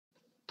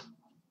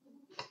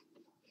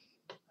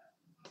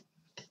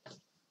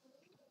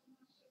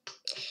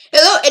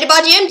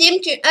everybody,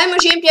 I'm a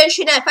champion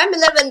Cherniaiev. I'm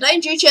 11,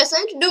 9 GHS,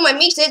 and to do my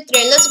mix it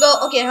train. Let's go.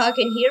 Okay, how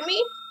can you hear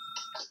me?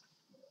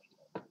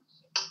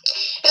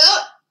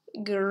 Hello.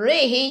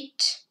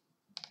 Great.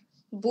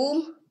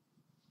 Boom.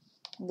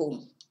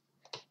 Boom.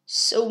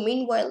 So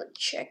meanwhile,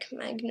 check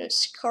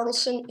Magnus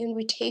Carlsen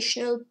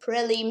Invitational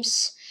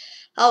Prelims.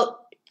 How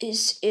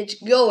is it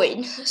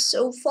going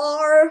so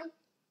far?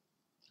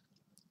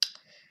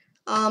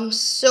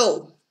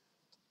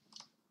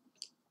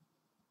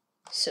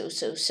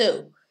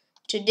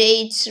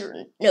 Today it's,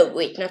 no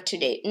wait, not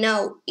today.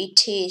 Now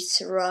it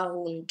is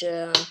round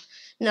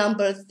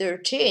number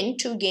 13,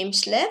 2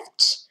 games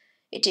left.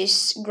 It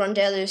is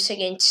Grandelius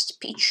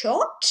against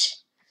Pichot.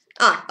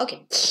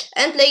 Okay.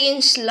 And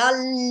playing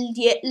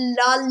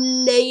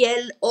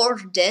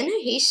LaLeyyelOrden.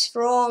 He's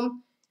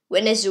from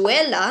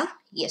Venezuela.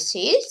 Yes,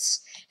 he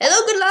is.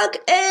 Hello, good luck,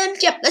 and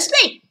yeah, let's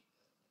play.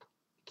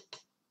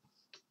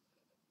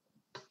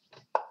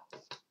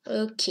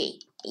 Okay,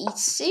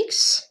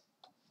 e6.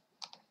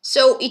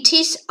 So it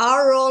is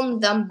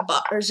Aaron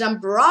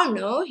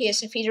Zambrano. He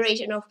has a feed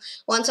rating of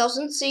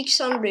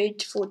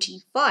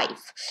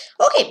 1645.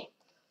 Okay.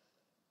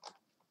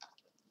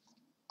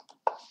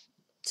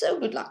 So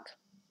good luck.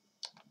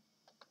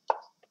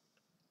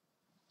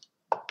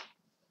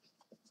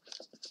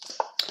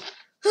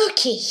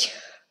 Okay.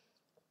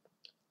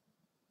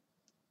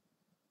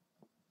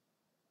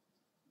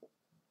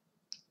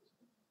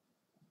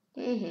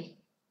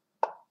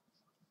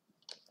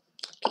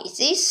 Okay,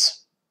 this.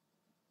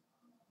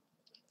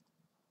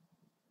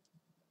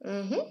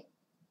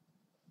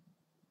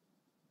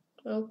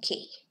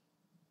 Okay.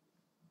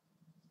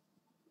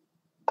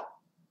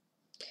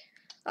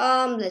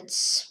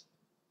 Let's.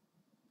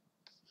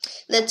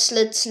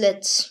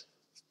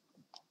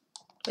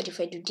 What if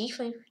I do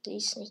d5?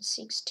 This knight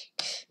 60.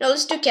 No,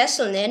 let's do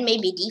castle and then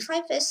maybe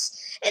d5 as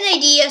an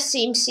idea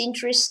seems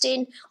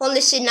interesting.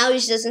 Only see now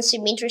it doesn't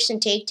seem interesting.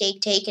 Take,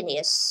 and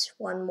yes,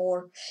 one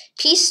more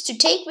piece to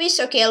take with.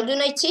 Okay, I'll do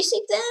knight c6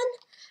 then.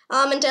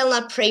 And I'll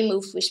not pray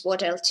move with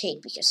what I'll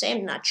take because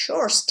I'm not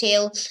sure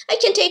still. I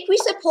can take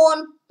with a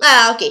pawn.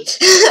 Okay.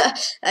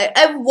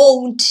 I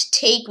won't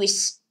take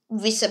with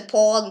a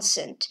pawns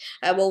and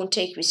I won't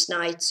take with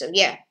knights. So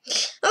yeah.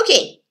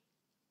 Okay.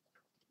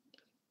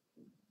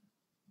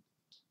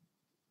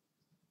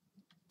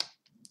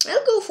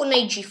 I'll go for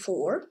knight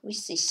g4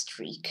 with this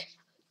streak.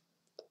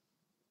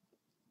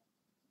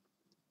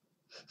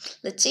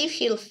 Let's see if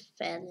he'll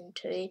fall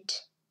into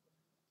it.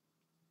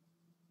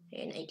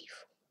 And knight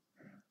d4.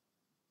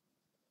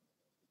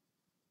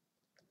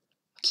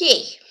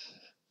 Okay.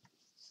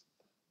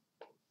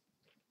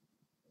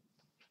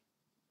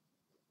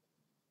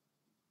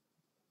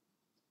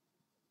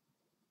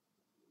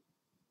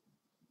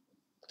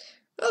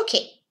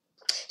 Okay.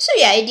 So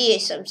yeah, idea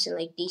is something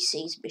like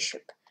d6,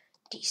 bishop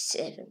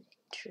d7,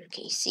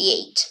 okay,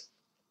 c8.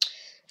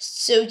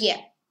 So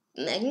yeah,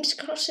 Magnus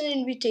Carlsen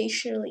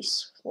Invitational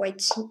is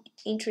quite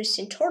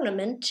interesting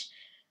tournament.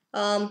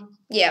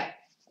 Yeah,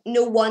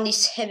 no one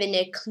is having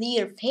a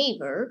clear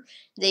favor.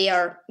 They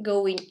are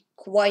going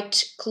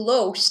quite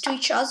close to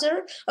each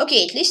other.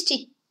 Okay, at least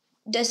he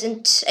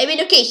doesn't. I mean,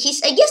 okay,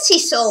 I guess he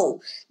saw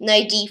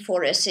knight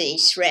d4 as a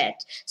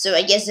threat, so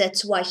I guess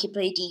that's why he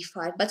played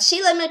d5. But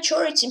still, I'm not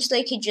sure. It seems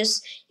like he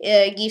just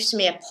gives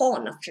me a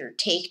pawn after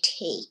take.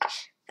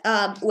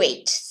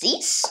 Wait,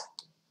 this?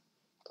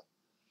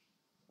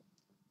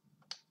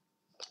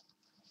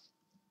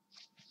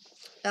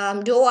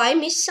 Do I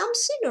miss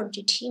something, or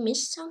did he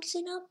miss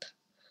something up?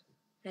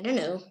 I don't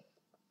know.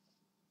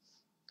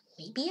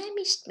 Maybe I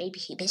missed, maybe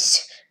he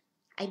missed.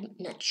 I'm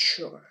not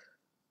sure.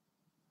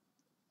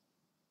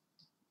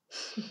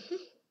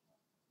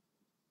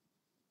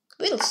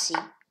 We'll see.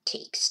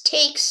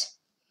 Takes.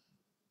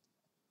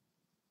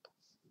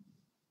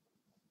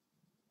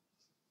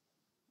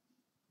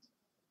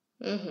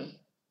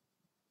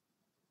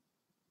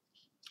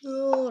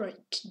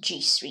 Alright,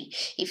 g3.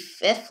 If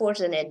f4,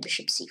 then add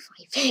bishop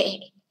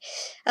c5.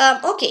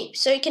 Okay,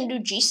 so you can do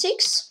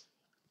g6.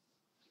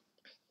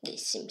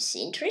 This seems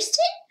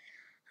interesting.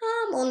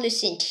 Only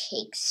seeing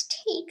takes.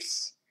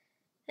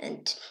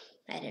 And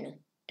I don't know,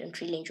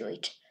 don't really enjoy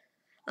it.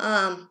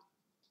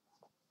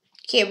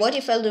 Okay, what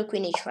if I'll do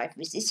queen h5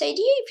 with this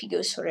idea? If he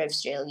goes for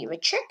f3, I'll give a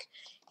check.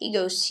 He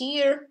goes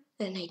here,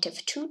 and knight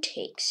f2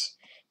 takes.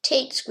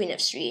 Takes, queen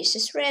f3 is a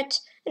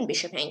threat, and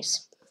bishop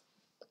hangs.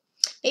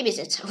 Maybe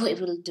that's how I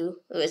will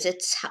do. Or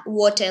that's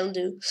what I'll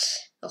do.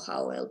 Or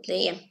how I'll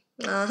play.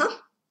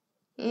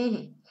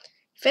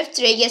 If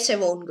f3, I guess I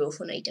won't go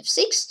for knight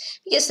f6.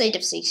 Because knight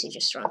f6, he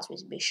just runs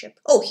with bishop.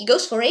 Oh, he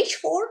goes for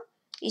h4?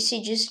 Is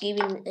he just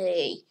giving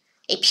a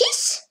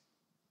piece?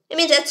 I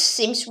mean, that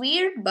seems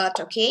weird, but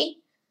okay.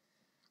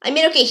 I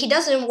mean, okay, he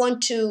doesn't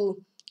want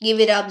to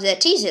give it up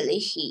that easily.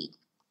 He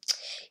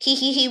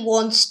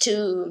wants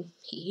to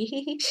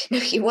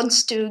he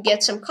wants to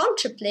get some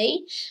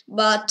counterplay,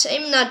 but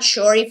I'm not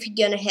sure if he's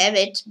gonna have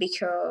it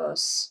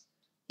because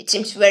it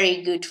seems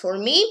very good for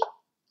me.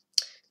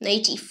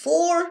 Knight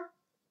e4.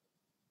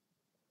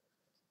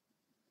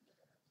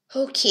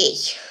 Okay.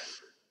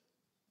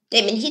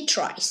 I mean, he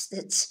tries.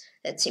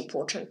 That's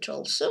important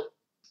also.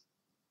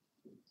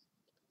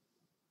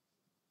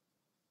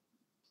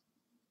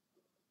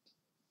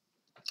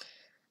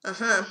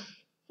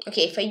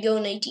 Okay, if I go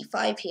knight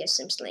e5 here,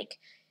 seems like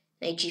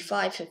knight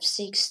g5,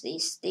 f6,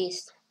 this.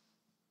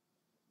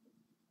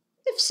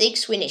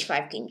 f6, queen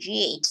h5, king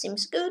g8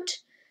 seems good.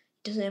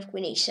 Doesn't have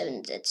queen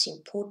h7, that's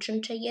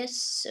important, I guess.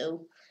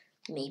 So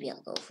maybe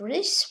I'll go for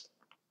this.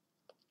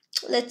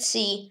 Let's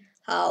see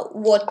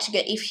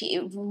if he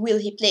will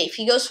he play. If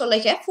he goes for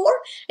like f4,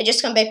 I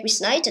just come back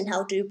with knight, and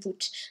how do you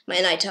put my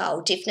knight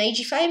out? If knight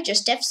g5,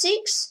 just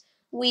f6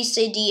 with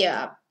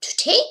idea to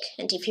take,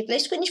 and if he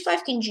plays queen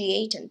h5, king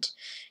g8, and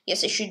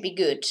yes, it should be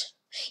good.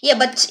 Yeah,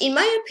 but in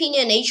my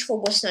opinion,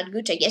 h4 was not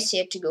good. I guess he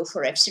had to go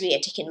for f3,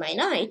 attacking my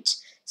knight.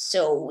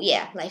 So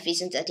yeah, life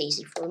isn't that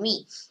easy for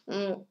me.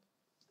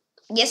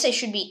 Yes, I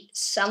should be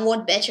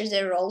somewhat better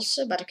there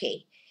also, but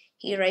okay.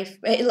 Here I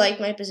like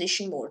my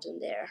position more than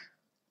there.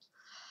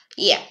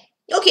 Yeah.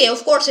 Okay,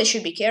 of course I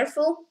should be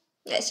careful.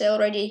 As I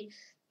already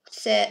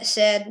said.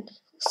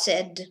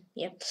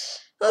 Yeah.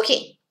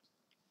 Okay.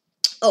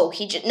 Oh,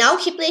 now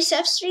he plays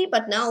f3,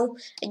 but now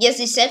I guess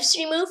this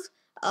f3 move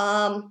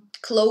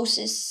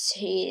closes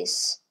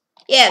his.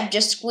 Yeah,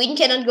 just queen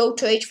cannot go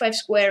to h5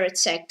 square,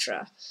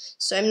 etc.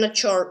 So I'm not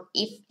sure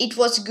if it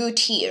was good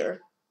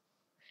here.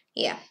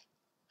 Yeah.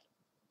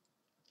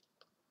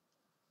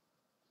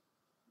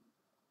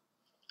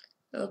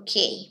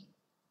 Okay.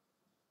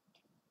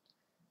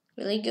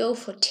 Will he go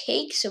for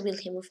take? So will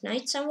he move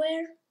knight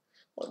somewhere?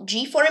 Or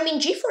g4? I mean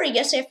g4, I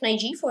guess f9,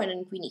 g4, and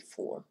then queen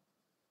e4.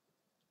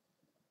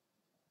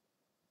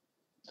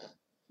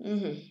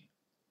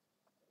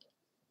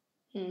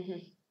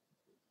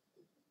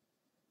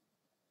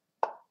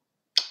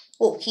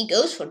 Oh, he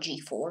goes for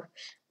g4.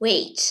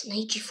 Wait,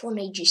 knight g4,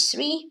 knight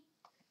g3,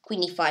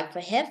 queen e5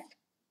 I have.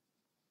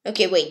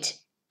 Okay, wait.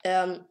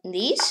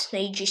 This,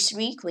 knight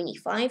g3, queen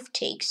e5,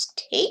 takes.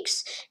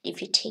 If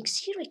he takes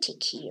here, I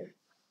take here.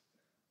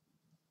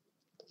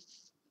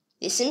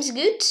 This seems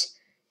good.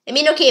 I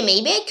mean, okay,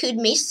 maybe I could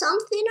mess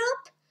something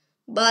up,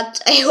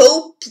 but I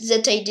hope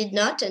that I did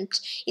not, and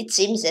it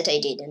seems that I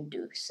didn't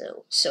do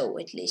so. So,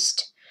 at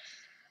least.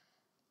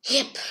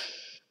 Yep.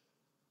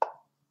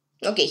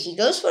 Okay, he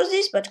goes for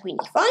this, but queen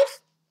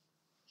e5.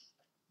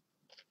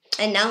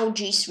 And now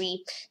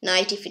g3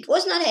 knight. If it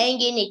was not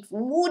hanging, it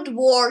would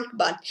work,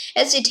 but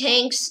as it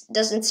hangs,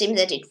 doesn't seem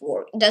that it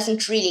works.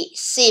 Doesn't really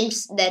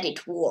seems that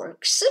it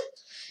works.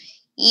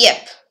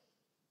 Yep.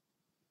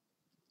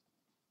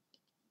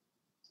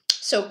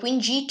 So queen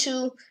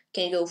g2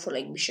 can go for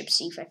like bishop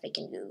c5. I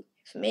can go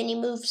for many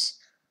moves.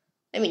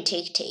 I mean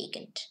take,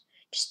 and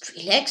just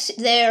relax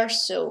there.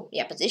 So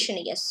yeah, position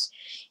I guess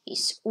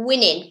is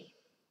winning.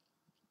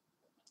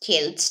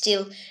 Okay, let's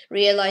still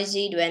realize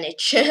the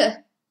advantage.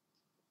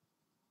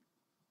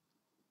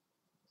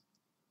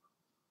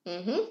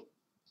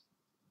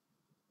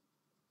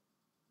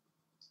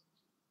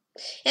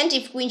 And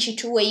if queen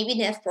g2, I even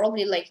have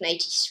probably like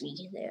knight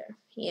e3 there.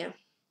 Yeah.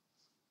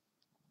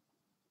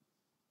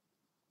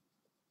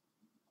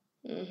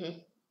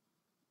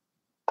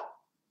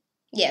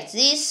 Yes,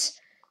 this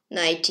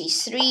knight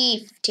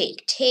e3,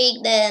 take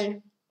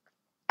then.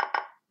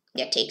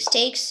 Yeah,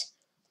 takes.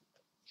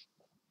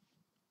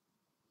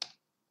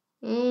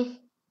 Boom,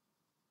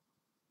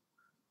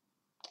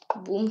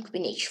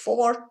 queen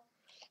h4.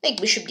 Like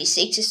bishop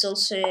d6 is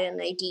also an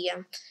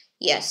idea.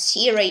 Yes,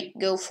 here I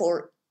go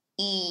for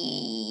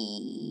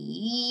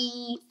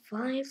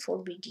e5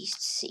 or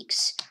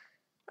bd6.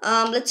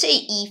 Let's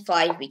say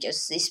e5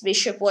 because this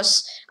bishop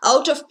was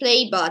out of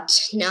play,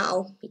 but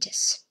now it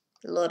has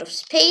a lot of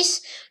space.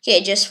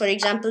 Okay, just for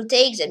example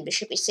takes and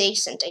bishop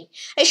e6, and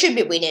I should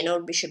be winning,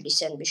 or bishop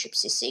d7, bishop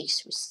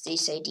c6 with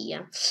this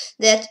idea.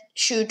 That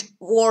should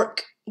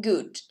work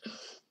good.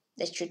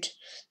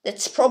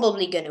 That's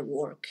probably gonna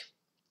work.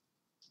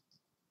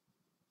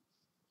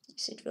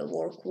 Yes, it will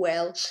work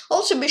well.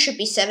 Also bishop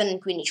e7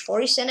 and queen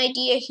h4 is an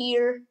idea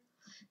here.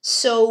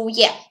 So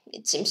yeah,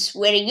 it seems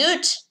very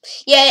good.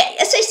 Yeah,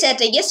 as I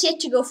said, I guess he had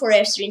to go for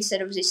f3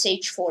 instead of this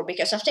h4,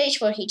 because after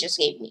h4 he just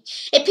gave me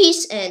a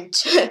piece, and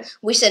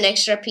with an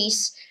extra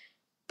piece,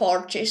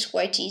 part is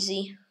quite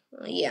easy.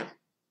 Yeah.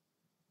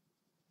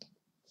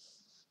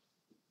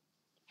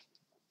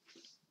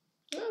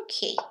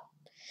 Okay.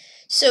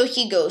 So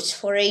he goes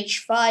for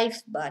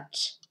h5,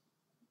 but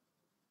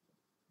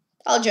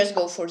I'll just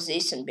go for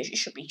this, and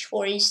bishop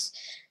h4 is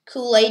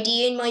cool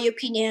idea in my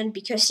opinion,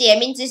 because yeah, I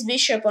mean this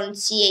bishop on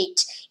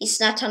c8 is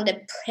not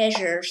under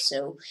pressure,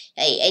 so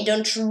I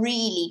don't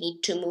really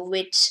need to move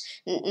it,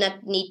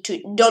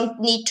 don't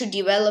need to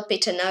develop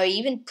it, and now I'm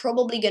even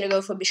probably gonna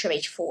go for bishop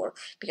h4,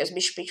 because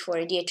bishop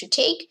h4 idea to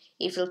take,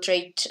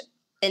 infiltrate,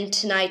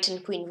 and knight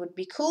and queen would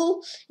be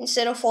cool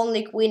instead of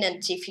only queen,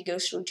 and if he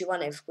goes through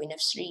g1 I have queen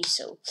f3,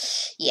 so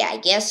yeah, I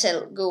guess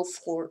I'll go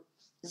for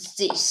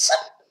this.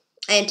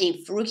 And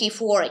if rook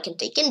e4, I can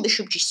take in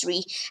bishop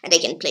g3, and I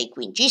can play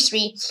queen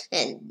g3,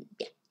 and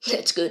yeah,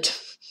 that's good.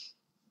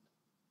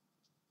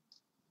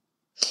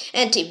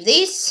 And if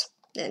this,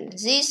 Then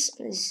this,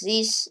 and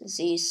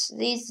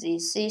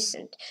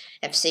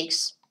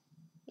f6.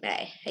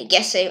 I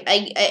guess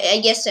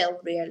I'll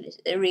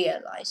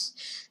realize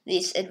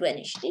this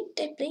advantage. Did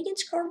I play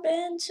against Carl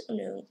Benz?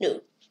 Oh,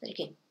 no.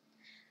 Okay. I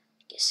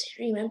guess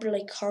I remember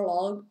like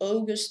Carl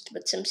August,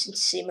 but something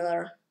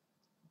similar.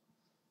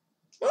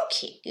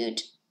 Okay,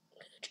 good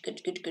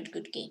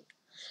game.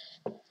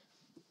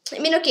 I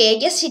mean, okay, I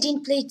guess he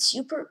didn't play it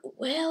super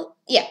well.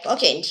 Yeah,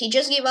 okay, and he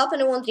just gave up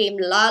in one game.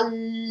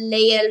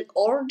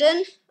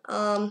 LaLeyyelOrden.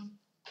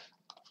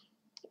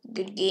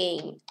 Good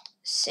game.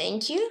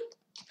 Thank you.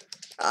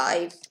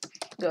 I've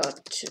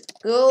got to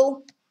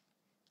go.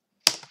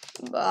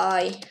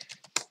 Bye.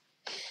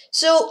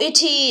 So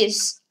it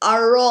is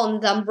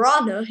Aaron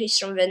Zambrano. He's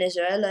from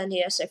Venezuela and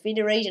he has a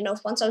feeder rating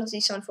of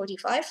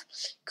 1,645.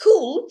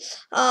 Cool.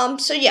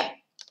 So yeah.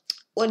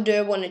 What do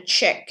I want to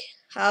check?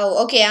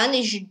 Okay,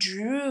 Anish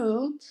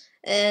drew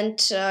and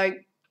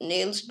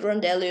Niels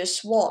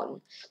Grandelius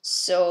won.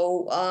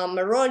 So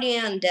Maroni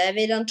and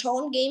David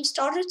Anton game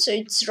started. So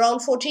it's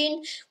round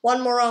 14.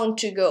 One more round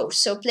to go.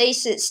 So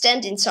places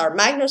standings are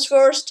Magnus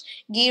first,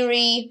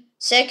 Giri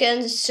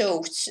second,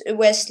 so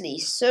Wesley,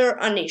 Sir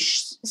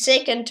Anish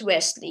second,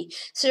 Wesley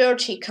third,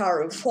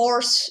 Hikaru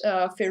fourth,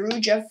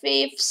 Ferrugia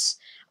fifth.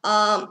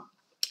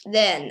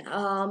 Then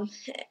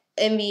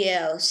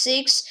MVL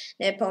 6,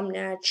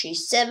 Nepomniachtchi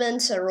 7,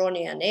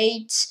 Saronian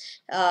 8,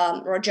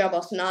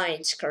 Rajabov 9,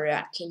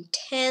 Skariakin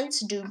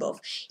 10th, Dubov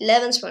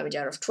 11th,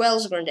 Mamedjarov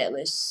 12th,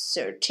 Grandelis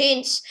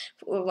 13th,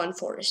 Van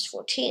Forest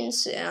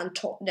 14th,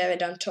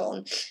 David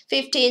Anton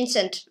 15th,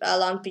 and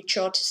Alan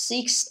Pichot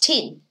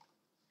 16th.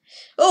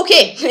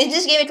 Okay, in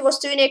this game it was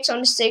 2x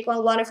on mistake,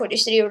 1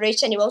 43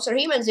 average and votes for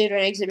him, and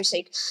 0x the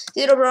mistake.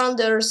 0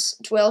 Branders,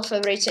 12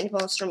 average and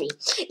votes for me.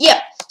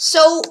 Yeah,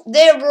 so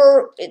that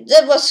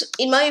was,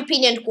 in my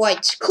opinion,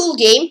 quite cool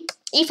game.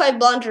 If I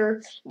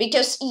blunder,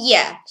 because,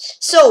 yeah.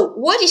 So,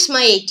 what is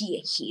my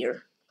idea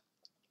here?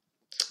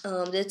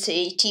 That's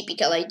a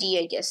typical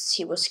idea, I guess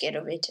he was scared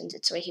of it, and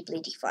that's why he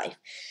played d5.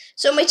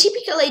 So, my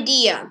typical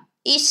idea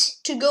is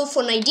to go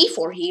for knight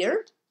d4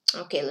 here.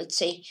 Okay, let's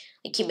say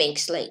like he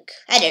makes like,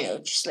 I don't know,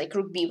 just like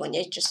rook b1,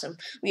 yeah, just some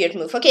weird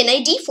move. Okay,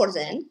 knight d4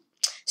 then.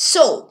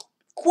 So,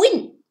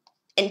 queen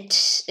and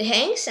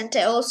hangs, and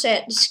I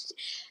also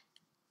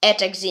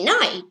attack the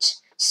knight.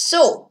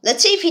 So,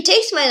 let's say if he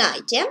takes my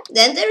knight, yeah,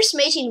 then there's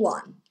mate in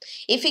 1.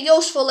 If he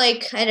goes for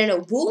like, I don't know,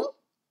 boom,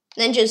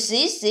 then just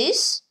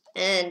this,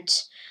 and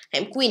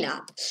I'm queen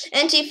up.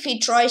 And if he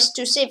tries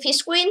to save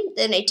his queen,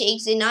 then I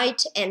take the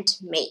knight and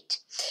mate.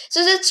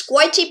 So that's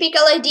quite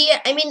typical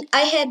idea. I mean,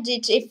 I had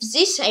it, I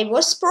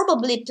was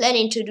probably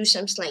planning to do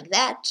something like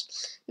that.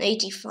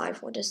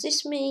 95, what does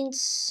this mean?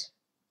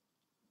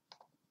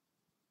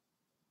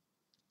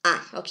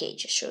 Okay, it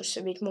just shows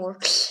a bit more.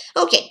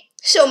 Okay,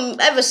 so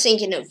I was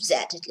thinking of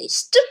that at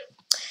least.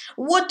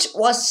 What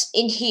was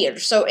in here?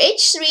 So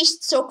h3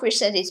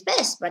 Stockfish at its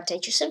best, but I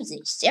just have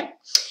this, yeah?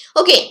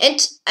 Okay,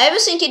 and I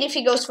was thinking if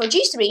he goes for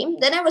g3,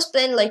 then I was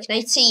playing like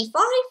knight c5,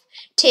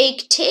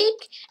 take,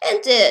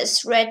 and the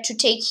threat to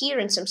take here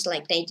and something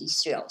like knight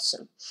d3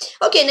 also.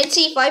 Okay, knight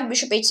c5,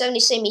 bishop h7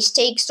 is same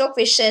mistake.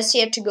 Stockfish says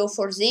here to go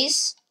for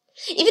this.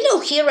 Even though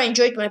here I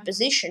enjoyed my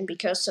position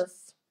because of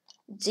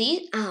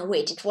this.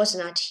 Wait, it was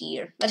not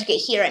here. But okay,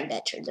 here I'm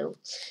better though.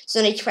 So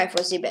knight h5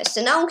 was the best.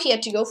 And now here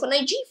to go for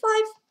knight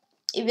g5.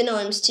 Even though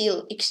I'm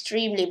still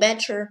extremely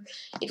better,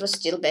 it was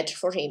still better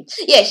for him.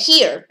 Yeah,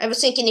 here, I was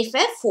thinking if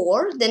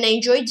f4, then I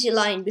enjoyed the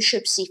line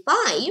bishop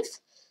c5,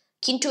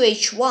 king to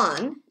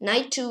h1,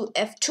 knight to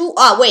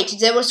f2. Wait,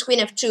 there was queen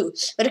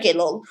f2. But okay,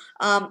 lol.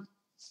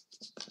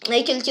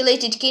 I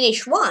calculated king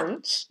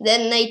h1,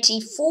 then knight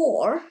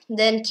e4,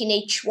 then king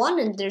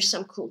h1, and there's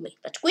some cool mate.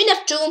 But queen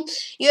f2,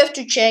 you have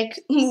to check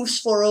moves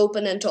for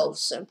opponent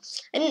also.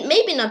 And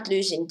maybe not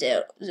losing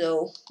there,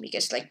 though,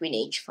 because like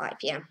queen h5,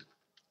 yeah.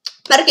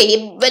 But okay,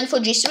 he went for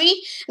g3.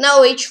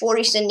 Now h4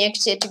 is the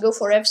next set to go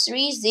for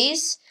f3.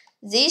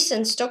 This,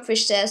 and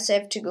Stockfish says I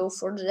have to go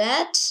for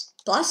that.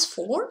 Plus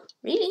 4?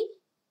 Really?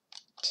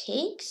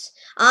 Takes?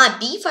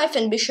 b5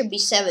 and bishop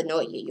b7.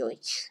 Oi.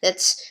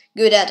 That's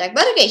good attack.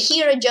 But okay,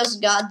 here I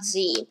just got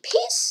the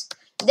piece.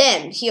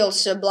 Then he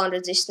also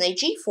blundered this knight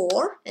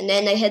g4. And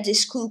then I had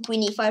this cool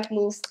queen e5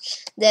 move.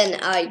 Then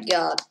I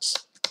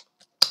got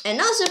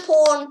another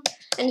pawn.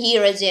 And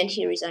here at the end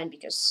he resigned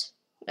because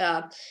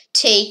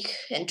take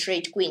and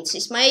trade queens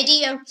is my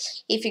idea.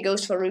 If he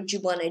goes for rook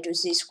g1, I do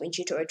this, queen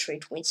g2, I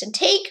trade queens and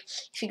take.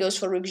 If he goes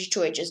for rook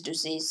g2, I just do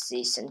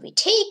this, and we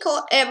take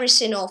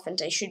everything off,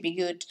 and I should be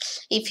good.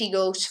 If he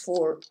goes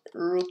for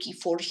rook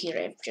e4 here,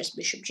 I have just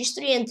bishop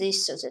g3 and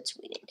this, so that's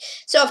winning.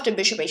 So after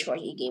bishop h4,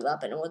 he gave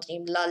up, and what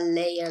name?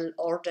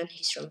 LaLeyyelOrden,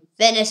 he's from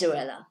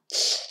Venezuela.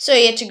 So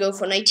he had to go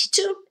for knight e2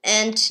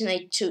 and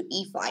knight to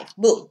e5.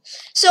 Boom.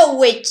 So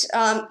wait,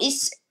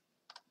 is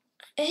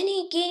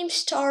any game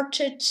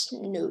started?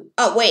 No.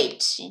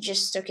 Wait.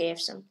 Okay, I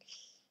have some.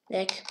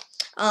 Like,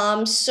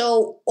 Van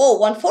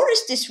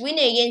Forest is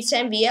winning against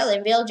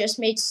MVL. MVL just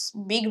made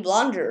big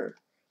blunder.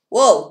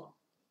 Whoa.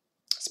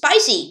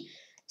 Spicy.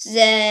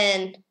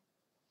 Then,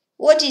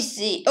 What is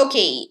the...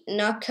 Okay,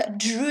 Naka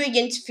drew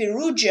against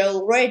Firouzja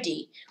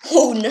already.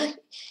 Oh, no.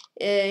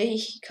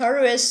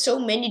 Hikaru has so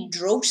many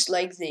draws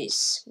like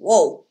this.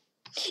 Whoa.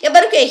 Yeah,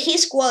 but okay,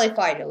 he's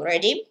qualified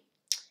already.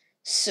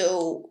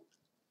 So...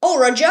 Oh,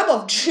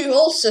 Rajabov drew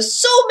also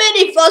so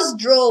many fast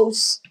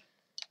draws.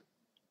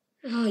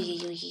 Oh,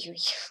 yeah.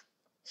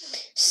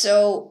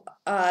 So,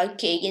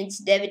 okay,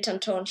 against David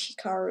Anton,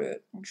 Hikaru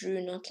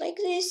drew not like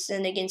this.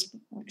 And against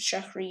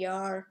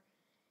Shahryar,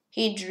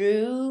 he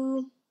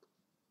drew...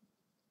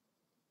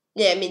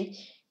 Yeah, I mean,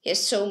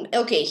 yes, so,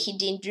 okay, he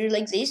didn't do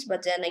like this,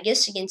 but then I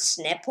guess against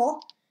Nepo,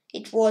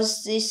 it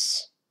was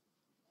this...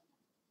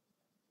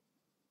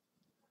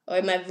 Or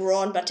am I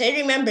wrong? But I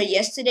remember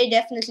yesterday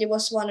definitely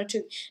was 1 or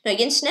 2. No,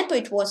 against Nepo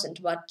it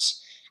wasn't, but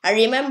I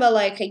remember,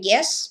 like, I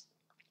guess,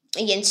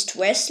 against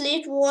Wesley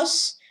it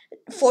was.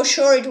 For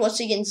sure it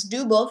was against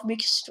Dubov,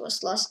 because it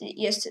was last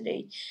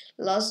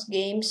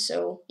game,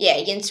 so, yeah,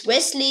 against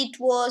Wesley it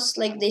was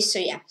like this, so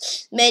yeah,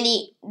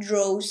 many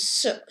draws.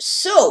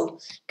 So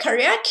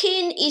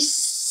Karyakin is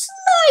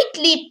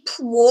slightly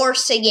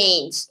worse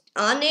against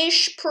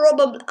Anish,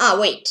 probably.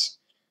 Wait.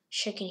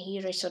 Checking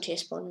here, I thought he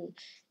has spawned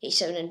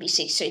a7 and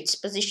b6, so its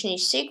position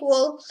is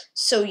equal.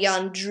 So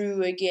Jan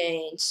drew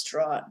against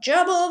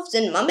Rajabov.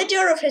 Then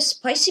Mamedyarov has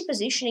spicy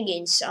position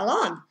against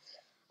Alan.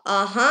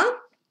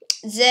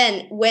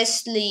 Then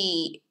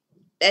Wesley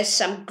has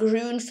some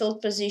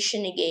Grunfeld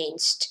position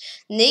against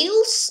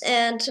Niels,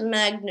 and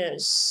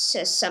Magnus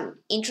has some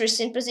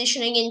interesting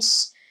position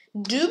against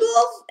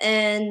Dubov,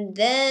 and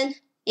then,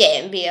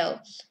 yeah,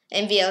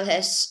 MVL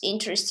has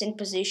interesting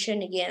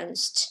position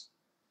against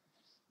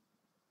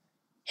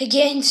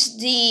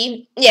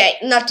the, yeah,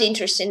 not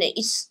interesting,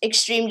 it's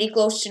extremely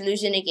close to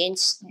losing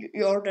against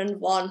Jordan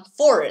Van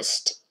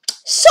Forest.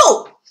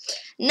 So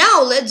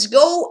now let's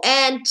go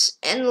and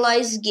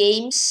analyze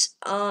games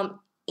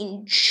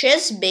in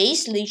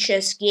chess-based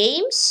chess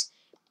games.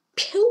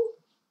 Pew.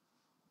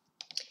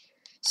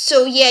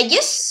 So yeah, I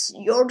guess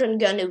Jordan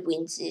gonna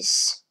win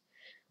this.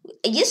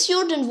 I guess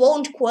Jordan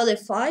won't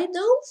qualify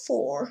though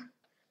for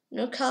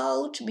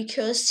knockout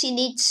because he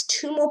needs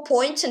 2 more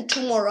points and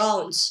 2 more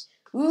rounds.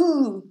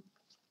 Ooh.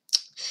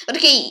 But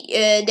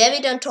okay,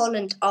 David Anton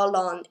and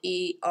Alan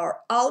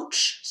are out,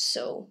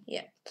 so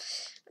yeah.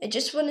 I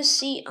just want to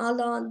see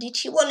Alan. Did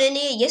he won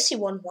any? Yes, he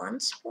won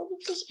once, probably.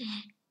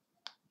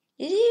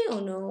 Did he? Oh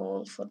no,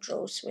 all for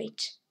draws.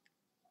 Wait.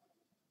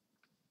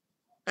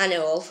 I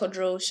know, all for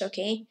draws.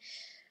 Okay.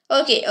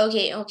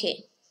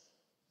 Okay.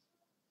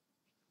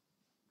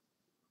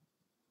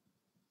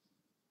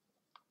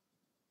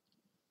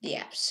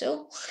 Yeah,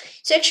 so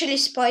it's actually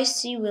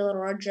spicy. Will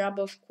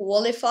Rajabov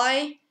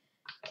qualify?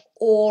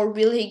 Or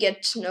will he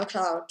get knocked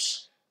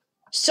out?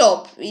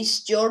 Stop. Is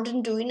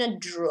Jordan doing a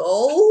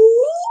draw?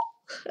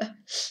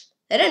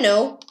 I don't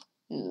know.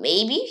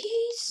 Maybe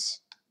he's...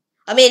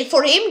 I mean,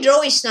 for him,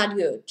 draw is not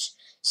good.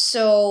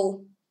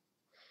 So,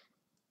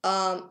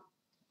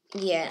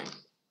 yeah.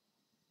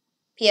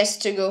 He has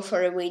to go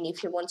for a win if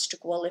he wants to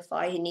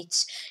qualify. He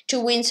needs 2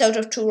 wins out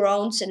of 2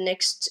 rounds, and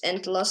next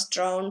and last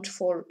round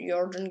for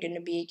Jordan gonna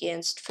be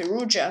against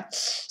Firouzja.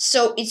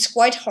 So it's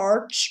quite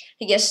hard,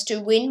 I guess, to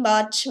win,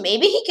 but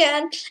maybe he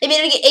can. I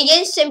mean,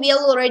 against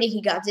MBL already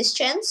he got this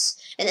chance,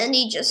 and then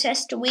he just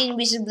has to win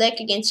with black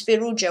against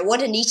Firouzja.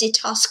 What an easy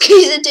task,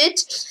 isn't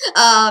it?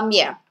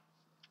 Yeah.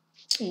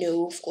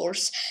 No, of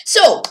course.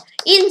 So,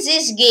 in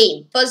this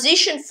game,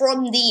 position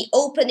from the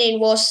opening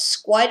was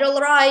quite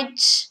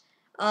alright.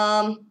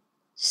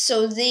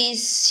 So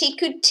this he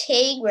could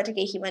take, but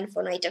okay, he went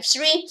for knight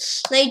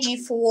f3, knight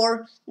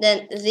g4,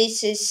 then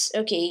this is,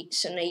 okay,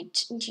 so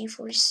knight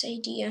g4 is the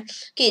idea.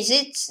 Okay,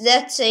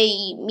 that's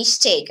a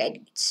mistake,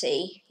 I'd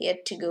say. He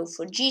had to go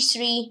for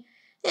g3,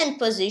 and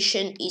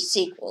position is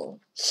equal.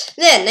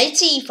 Then knight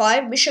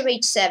c5, bishop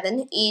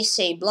h7 is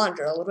a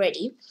blunder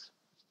already.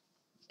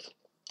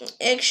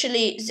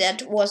 Actually,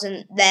 that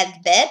wasn't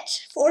that bad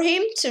for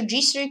him. So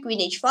g3, queen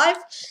h5,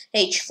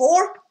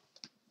 h4,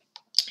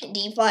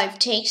 d5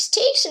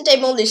 takes, and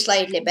I'm only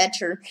slightly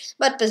better,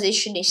 but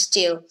position is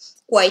still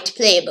quite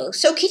playable.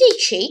 So king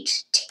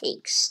h8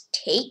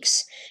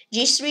 takes,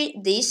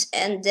 g3, this,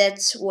 and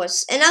that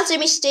was another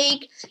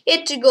mistake. He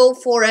had to go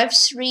for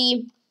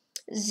f3,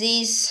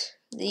 these,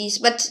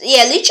 but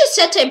yeah, let's just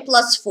set I'm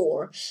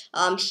 +4.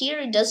 Here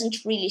it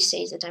doesn't really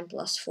say that I'm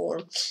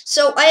 +4.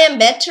 So I am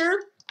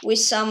better with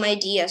some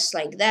ideas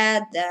like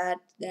that,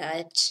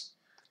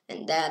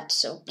 and that.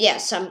 So yeah,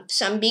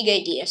 some big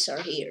ideas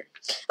are here.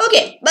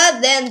 Okay,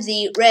 but then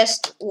the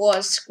rest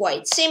was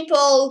quite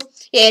simple.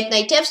 He had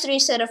knight f3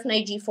 instead of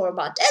knight g4,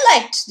 but I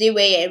liked the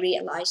way I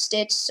realized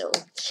it. So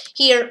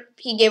here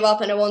he gave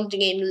up and I won the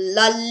game.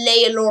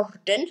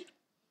 LaLeyyelOrden.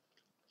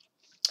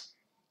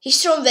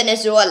 He's from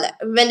Venezuela.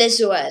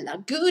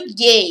 Good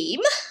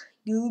game.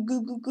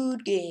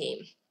 Good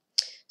game.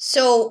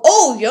 So,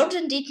 oh,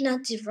 Jordan did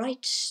not the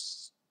right.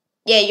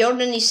 Yeah,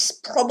 Jordan is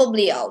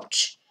probably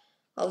out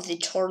of the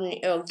tourney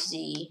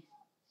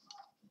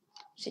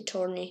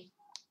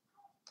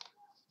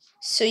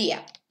So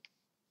yeah.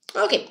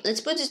 Okay,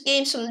 let's put these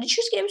games on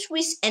Lichess Games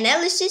with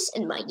analysis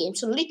and my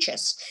games on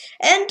Lichess.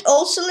 And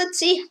also let's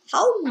see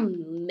how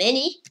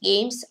many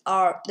games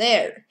are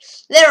there.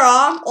 There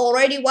are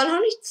already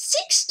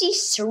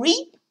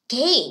 163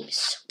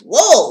 games.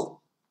 Whoa!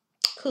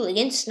 Cool,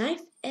 against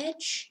Knife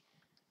Edge.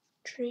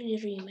 Really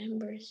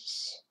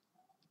remembers.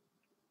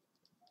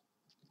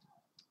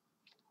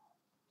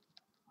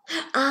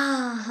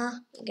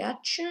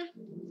 Gotcha.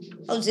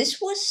 Oh,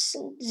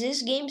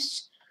 these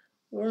games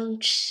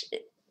weren't.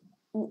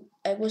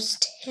 I was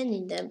 10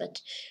 in them,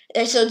 but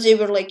I thought they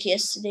were like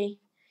yesterday.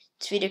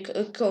 It's video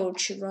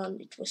coach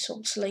run. It was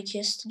also like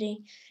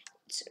yesterday.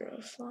 It's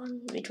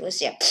fun. It was,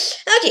 yeah.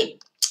 Okay,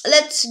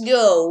 let's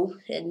go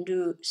and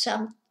do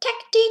some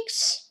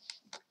tactics.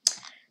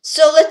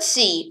 So let's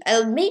see.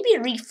 I'll maybe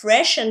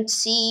refresh and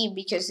see,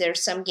 because there are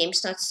some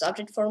games not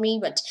started for me,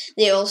 but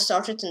they all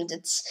started, and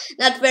it's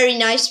not very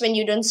nice when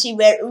you don't see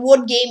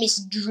what game is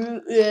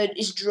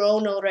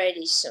drawn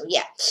already. So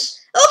yeah.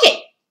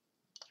 Okay.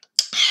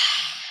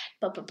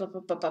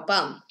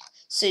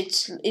 So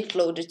it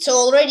loaded. So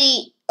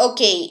already,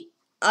 okay,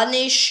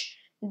 Anish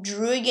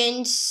drew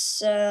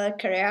against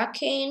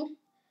Cherniaiev.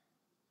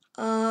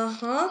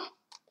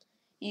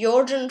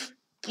 Jordan,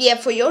 yeah,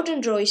 for Jordan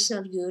draw is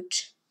not good.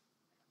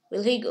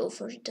 Will he go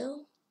for it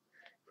though?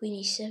 Queen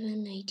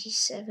e7,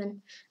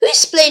 87. Who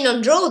is playing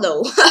on draw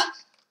though?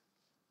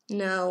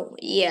 No,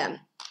 yeah.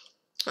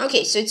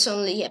 Okay, so it's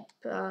only, yep.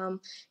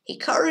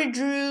 Hikari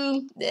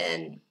drew,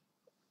 then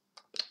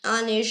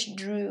Anish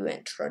drew,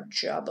 and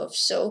Rajabov.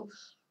 So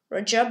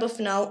Rajabov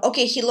now.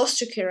 Okay, he lost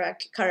to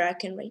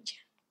Karakin, right?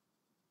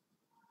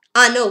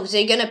 No,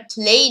 they're gonna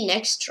play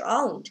next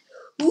round.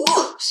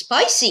 Ooh,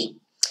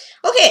 spicy.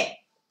 Okay.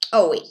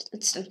 Oh wait,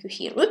 let's not go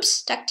here.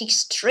 Whoops.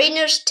 Tactics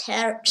trainer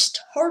start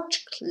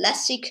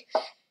classic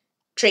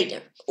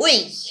trainer.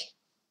 Oi.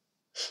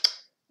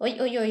 Oi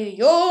oi oi oi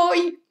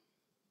oi.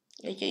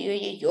 Oi oi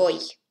oi oi oi.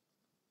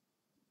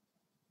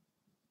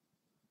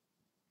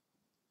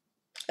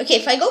 Okay,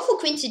 if I go for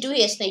Queen C2,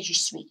 he has knight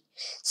G3.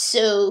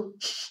 So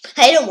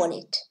I don't want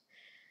it.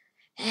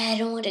 I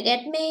don't want to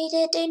get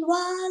mated in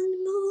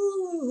one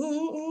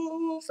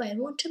move. I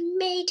want to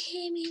mate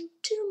him in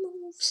 2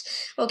 moves.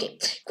 Okay,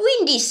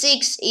 Queen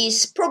D6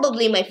 is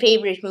probably my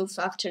favorite move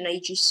after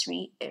Knight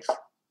G3 if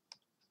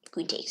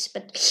Queen takes.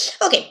 But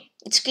okay,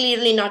 it's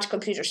clearly not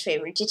computer's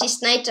favorite. It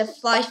is Knight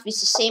F5 with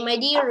the same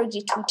idea. Rook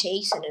D2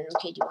 takes, and then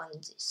Rook D1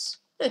 is this.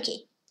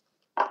 Okay.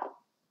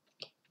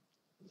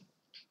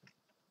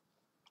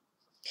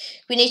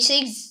 Queen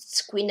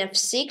H6, Queen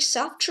F6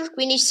 after.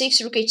 Queen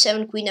H6, Rook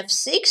H7, Queen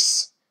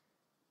F6.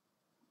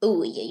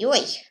 Oh,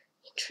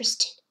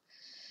 interesting.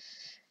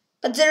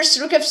 But there's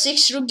Rook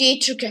F6, Rook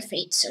D8, Rook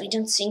F8, so I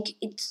don't think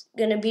it's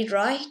gonna be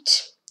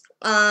right.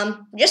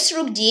 Just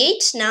Rook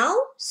D8 now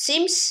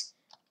seems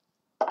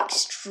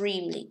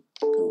extremely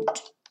good.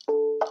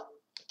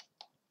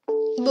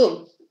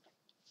 Boom.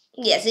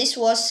 Yes, this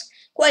was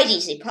quite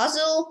easy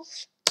puzzle.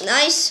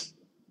 Nice.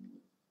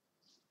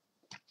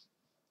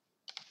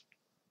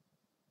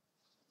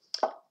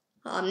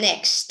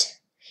 Next.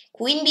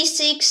 Queen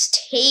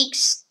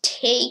B6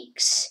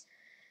 takes,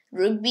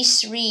 Rook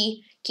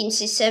B3, King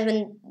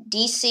C7,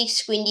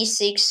 D6, Queen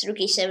D6, Rook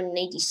A7,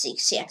 Knight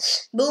D6, yeah.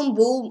 Boom,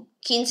 boom,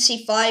 King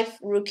C5,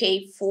 Rook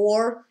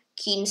A4,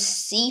 King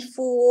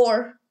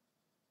C4,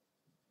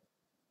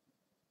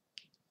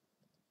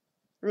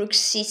 Rook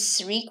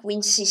C3,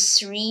 Queen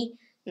C3,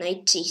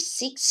 Knight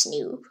D6,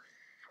 no.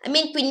 I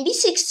mean, Queen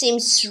B6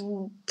 seems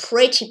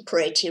pretty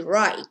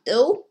right,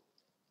 though.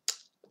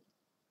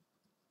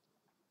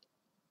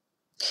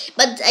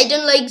 But I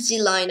don't like the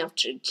line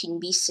after King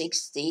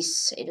B6,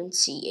 this, I don't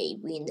see a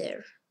win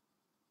there.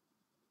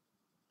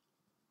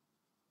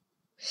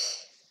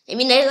 I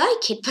mean, I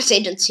like it, but I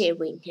don't see a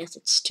win. Yes,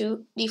 it's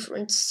two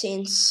different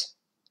scenes.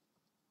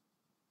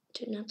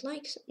 To not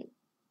like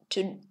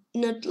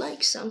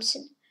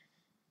something.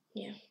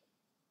 Yeah.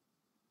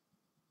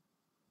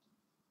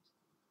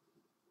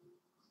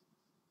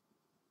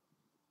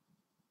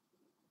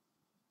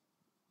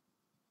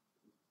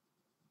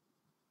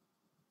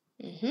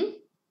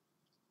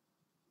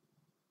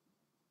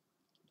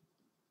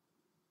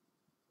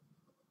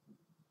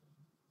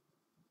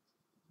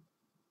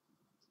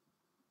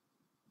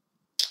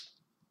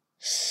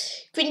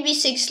 Queen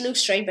B6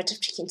 looks right, but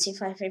after King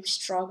C5, I'm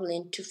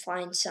struggling to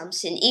find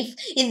something. If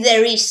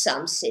there is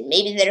something,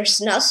 maybe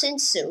there's nothing,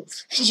 so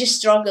I just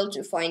struggle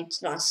to find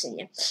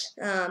nothing.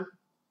 Yeah.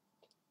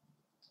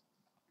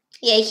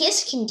 Yeah, he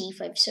has King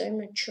D5, so I'm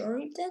not sure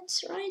if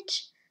that's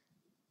right.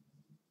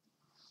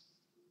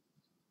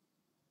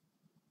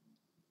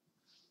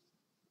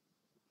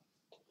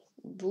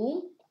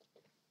 Boom,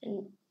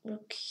 and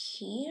look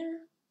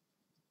here.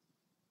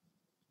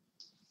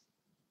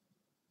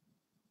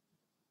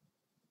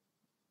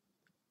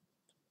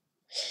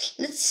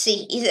 Let's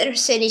see if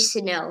there's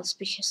anything else,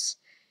 because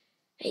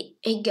I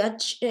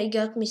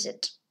got me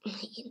that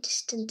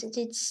instant.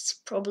 It's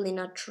probably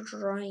not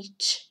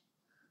right.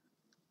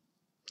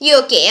 Yeah,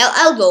 okay,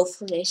 I'll go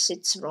for this.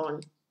 It's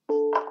wrong.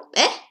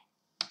 Eh?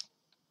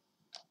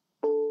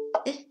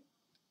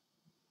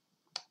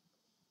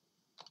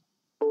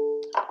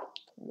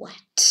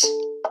 What?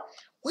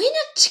 Why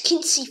not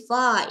king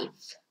c5?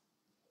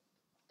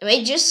 Am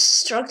I just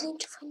struggling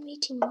to find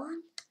mate in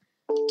 1?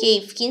 Okay,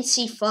 king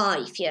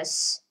c5,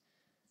 yes.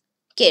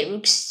 Okay,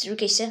 rook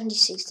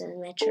a76 doesn't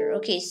matter.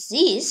 Okay,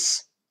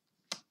 this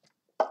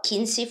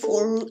king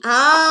c4.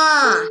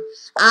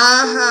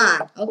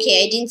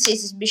 Okay, I didn't say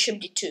this bishop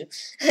d2.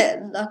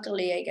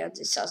 Luckily, I got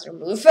this other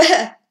move.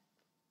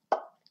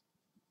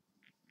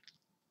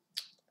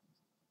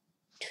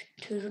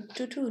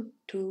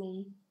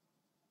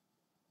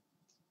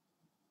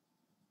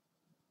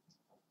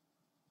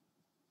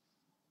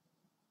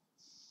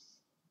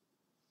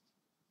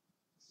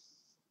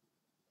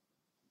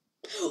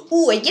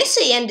 Oh, I guess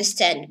I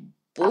understand.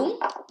 Boom,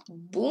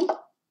 boom.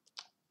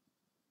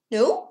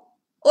 No?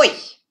 Oi!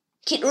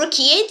 Rook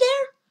e8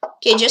 there?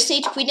 Okay, just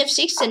need queen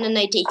f6 and then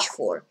knight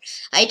h4.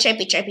 I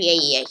trappy,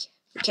 ay.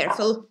 Be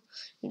careful.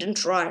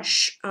 Don't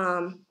rush.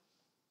 One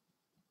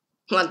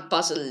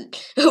puzzle.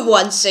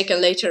 1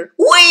 second later.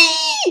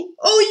 Whee!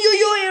 Oh,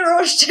 I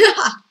rushed.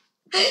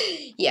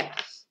 Yeah.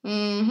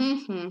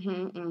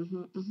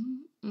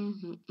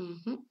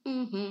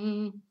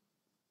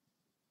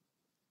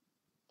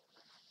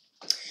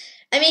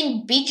 I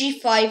mean,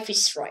 bg5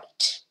 is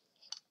right.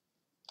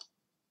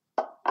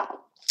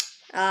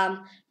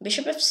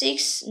 Bishop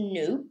f6,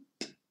 no.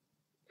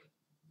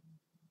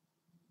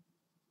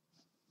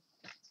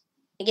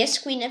 I guess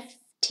queen f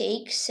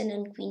takes and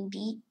then queen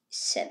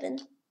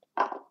b7.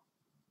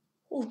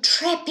 Oh,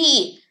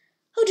 trappy!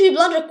 How do you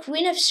blunder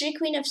queen f3,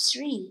 queen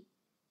f3?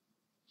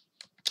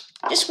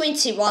 Just queen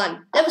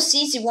c1. That was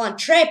easy one.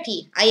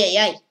 Trappy.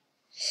 Ay.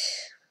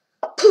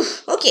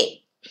 Poof.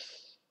 Okay.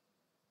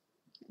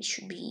 It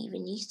should be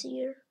even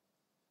easier.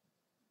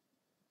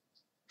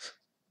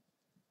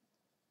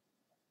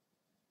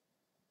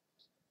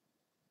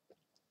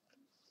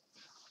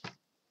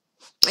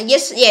 I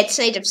guess, yeah, it's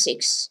knight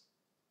f6.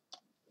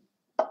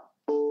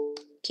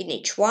 King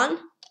h1.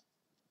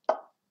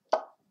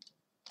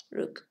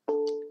 Rook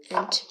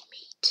and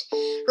mate.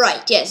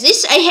 Right, yes,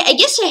 this, I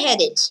guess I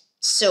had it.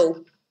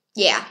 So,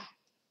 yeah.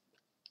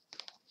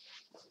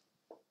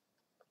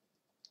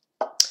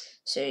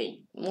 So,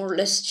 more or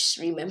less just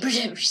remembered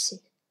everything.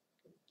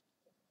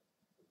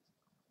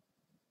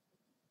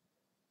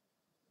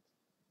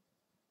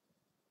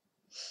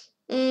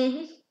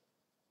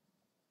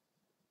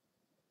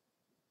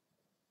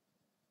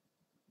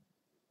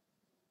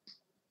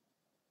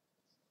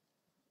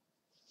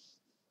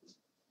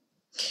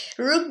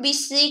 Rook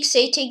b6,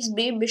 a takes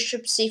b,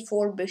 bishop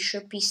c4,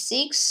 bishop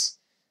e6.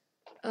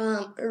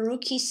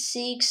 Rook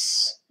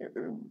e6,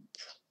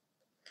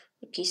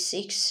 rook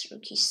e6,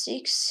 rook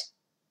e6.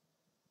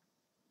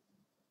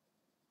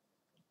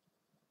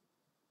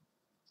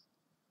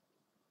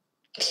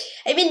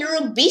 I mean,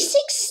 rook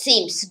b6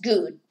 seems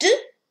good.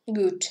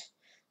 Good.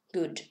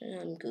 Good.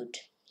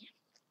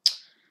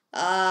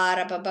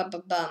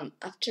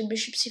 After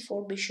bishop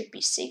c4, bishop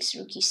e6,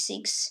 rook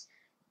e6,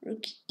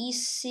 rook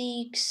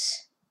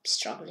e6.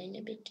 Struggling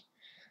a bit.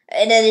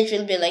 And then it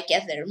will be like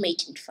other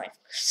mate in 5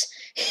 moves.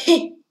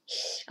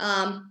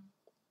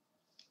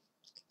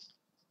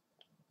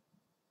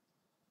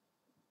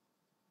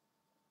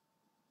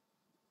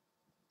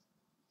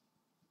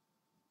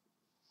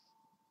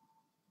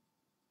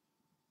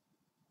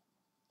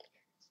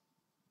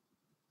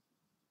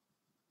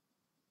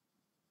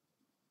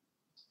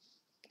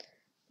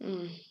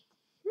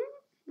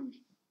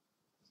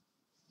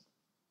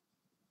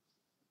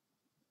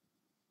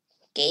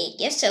 Okay,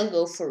 guess I'll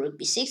go for rook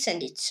b6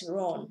 and it's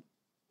wrong.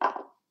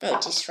 No,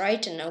 it is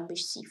right, and now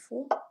bishop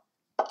c4.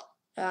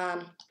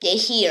 Yeah,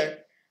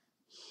 here.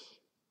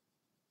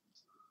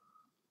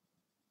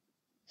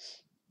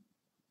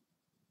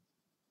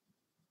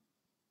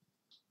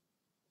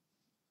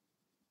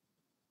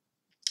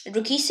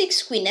 Rook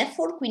e6, queen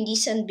f4, queen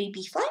d7,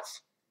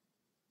 bb5.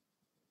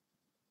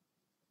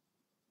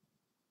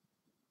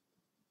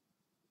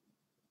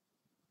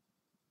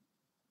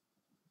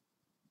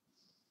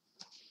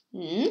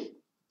 Yeah.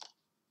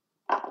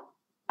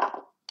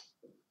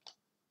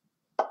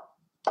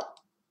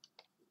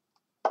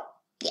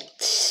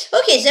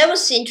 Okay, that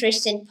was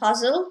interesting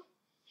puzzle.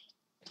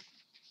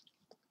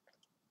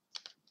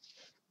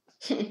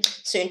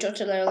 So in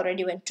total, I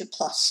already went to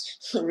plus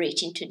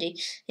rating today.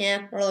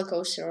 Yeah, roller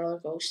coaster.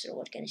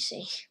 What can I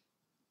say?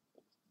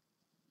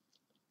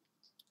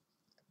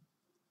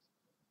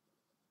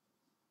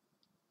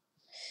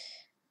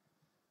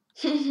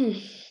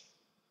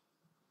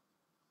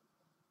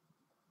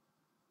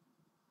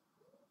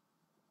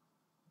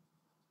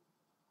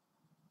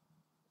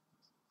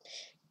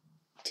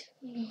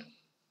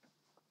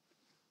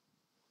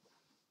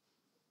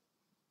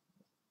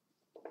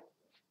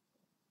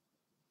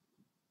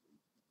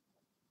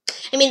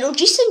 I mean,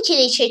 Rogistan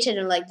King H8, I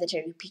don't like that I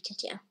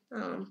repeated, yeah.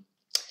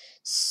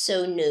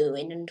 So no,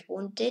 I don't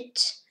want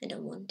it.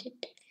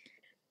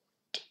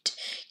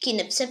 King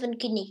f7,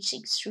 king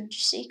h6, rook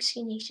g6,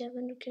 king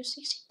h7, rook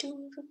f62,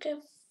 rook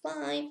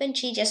f5, and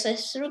she just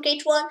says rook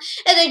h1,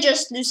 and I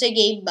just lose a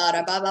game.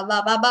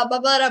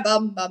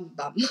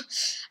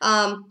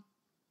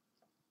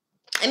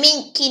 I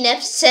mean, king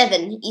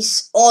f7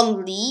 is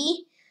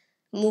only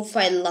move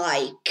I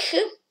like.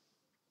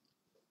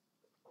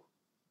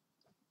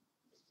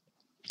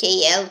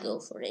 Okay, I'll go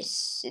for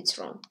this. It's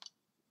wrong.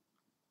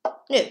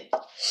 No,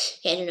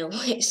 I don't know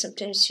why I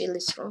sometimes feel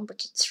it's wrong,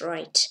 but it's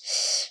right.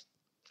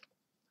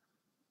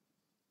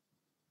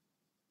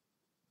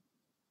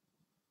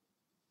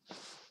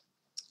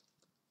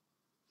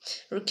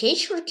 Rook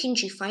h4, king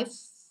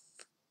g5.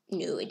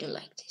 No, I don't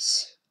like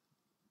this.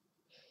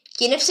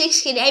 King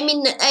f6, king. I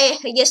mean, I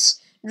guess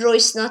draw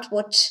is not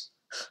what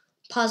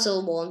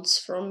puzzle wants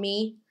from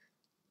me.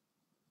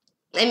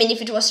 I mean,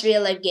 if it was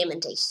real life game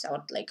and I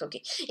thought like,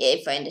 okay,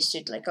 if I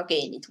understood like,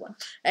 okay, I need one,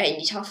 I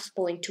need half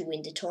point to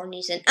win the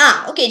tourneys, and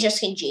okay, just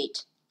king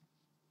g8.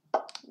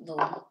 Boom.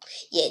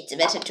 Yeah, it's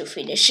better to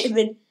finish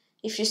even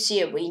if you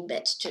see a win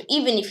bet to,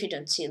 even if you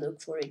don't see,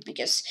 look for it,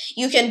 because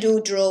you can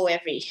do draw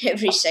every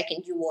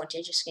second you want.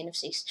 I just king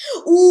f6.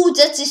 Ooh,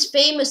 that's this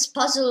famous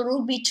puzzle,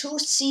 rook b2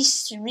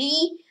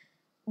 c3.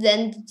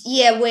 Then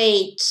yeah,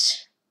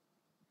 wait,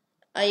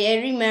 I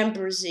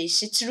remember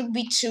this. It's rook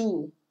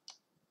b2.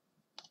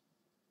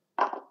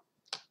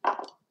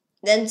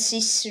 Then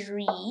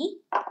c3.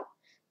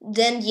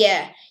 Then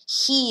yeah,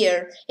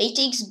 here a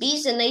takes b,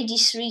 and a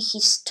d3. He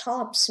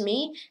stops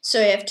me,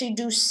 so I have to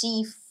do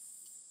c4.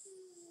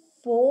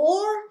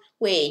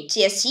 Wait,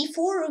 yeah, c4,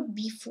 rook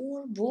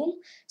b4,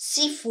 boom.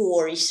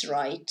 c4 is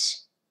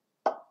right.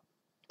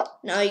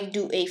 Now I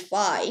do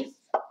a5.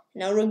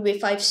 Now rook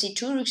b5,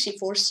 c2, rook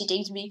c4, c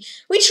takes b.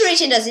 Which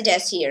rating does it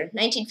has here?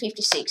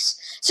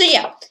 1956. So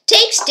yeah,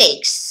 takes.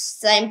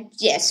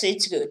 Yeah, so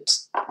it's good.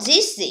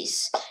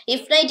 This.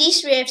 If knight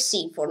d3, I have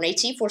c4, knight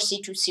c4,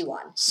 c2,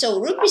 c1. So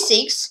rook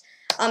b6,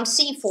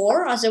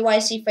 c4.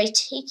 Otherwise, if I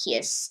take,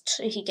 yes,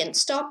 he can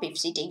stop. If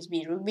c takes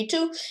b, rook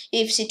b2.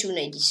 If c2,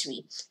 knight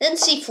d3. Then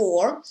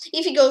c4.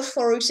 If he goes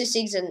for rook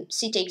c6, then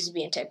c takes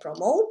b and I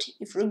promote.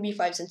 If rook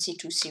b5, then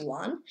c2,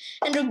 c1.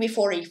 And rook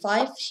b4,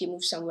 e5. He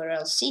moves somewhere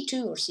else,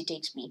 c2 or c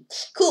takes b.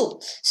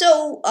 Cool.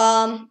 So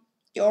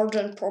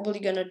Jordan probably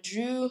gonna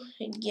drew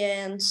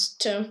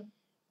against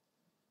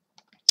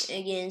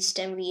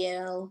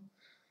MVL.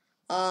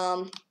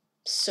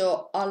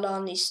 So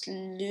Alan is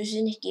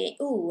losing again.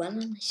 Oh,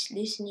 Alan is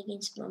losing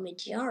against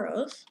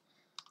Mamedyarov.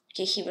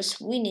 Okay, he was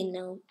winning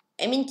now.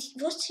 I mean,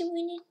 was he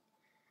winning?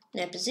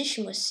 No,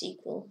 position was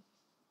equal.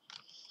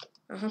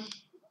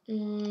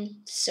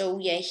 So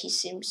yeah, he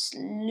seems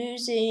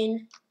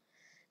losing.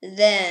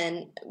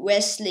 Then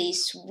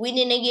Wesley's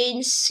winning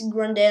against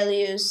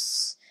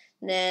Grandelius.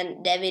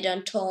 Then David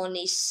Anton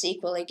is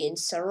equal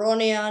against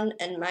Saronian,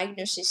 and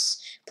Magnus is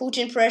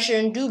putting pressure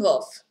on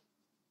Dubov.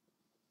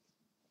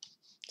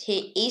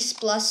 He is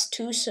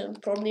 +2, so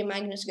probably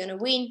Magnus gonna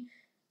win.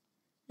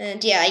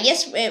 And yeah, I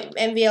guess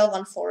MVL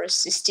 1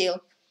 Forest is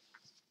still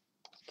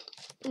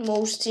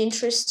most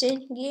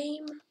interesting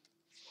game.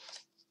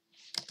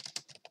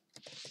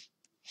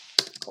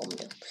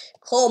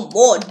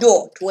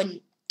 Commodore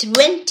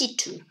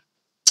 22.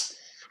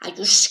 Are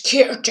you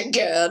scared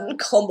again,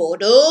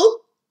 Commodore?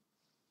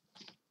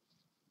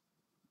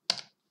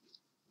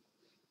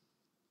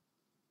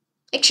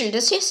 Actually,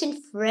 does he have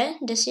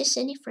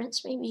any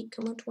friends? Maybe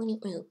Commodore 20.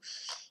 Oh.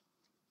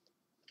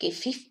 Okay,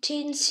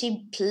 15.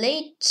 He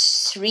played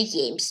 3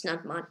 games,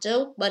 not much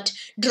though, but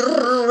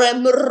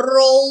drum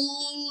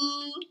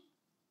roll.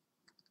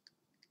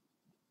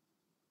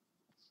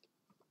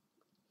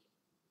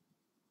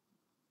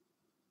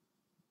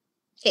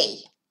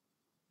 Hey,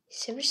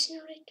 is everything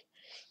right?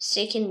 It's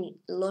taking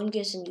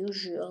longer than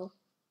usual.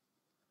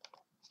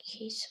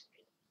 Okay, sorry.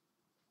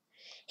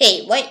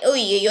 Hey, why? Oh,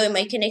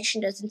 my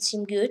connection doesn't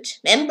seem good.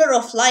 Member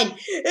offline.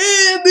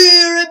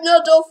 Emir, I'm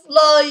not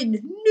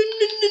offline.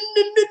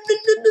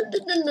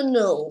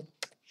 No.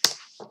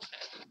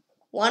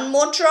 One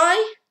more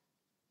try.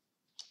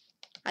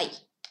 Aye.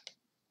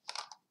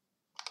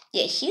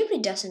 Yeah, here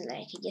it doesn't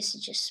like. I guess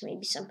it's just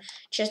maybe some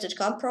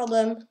chess.com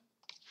problem.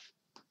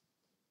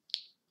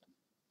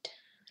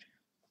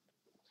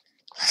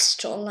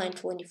 Last online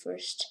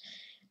 21st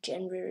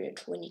January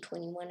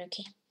 2021.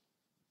 Okay.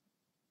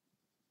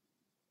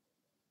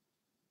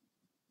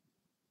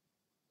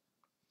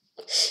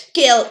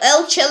 Okay,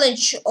 I'll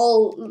challenge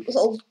all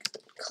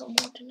come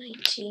on to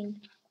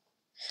 19.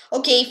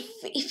 Okay,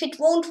 if it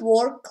won't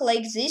work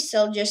like this,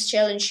 I'll just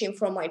challenge him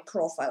from my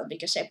profile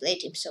because I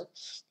played him, so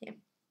yeah.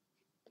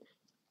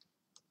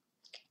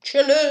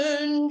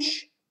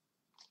 Challenge!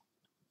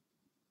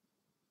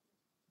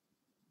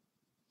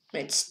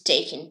 It's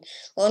taken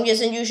longer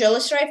than usual.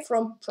 Let's try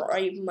from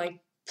my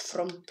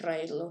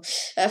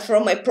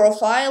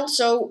profile.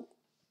 So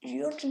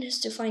Jordan has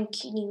to find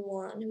Kidney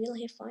 1. Will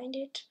he find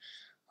it?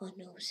 Oh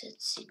no,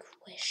 that's the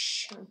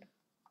question.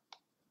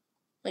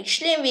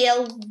 Actually,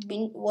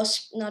 MVL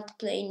was not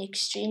playing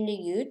extremely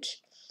good,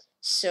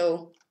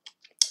 so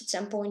at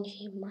some point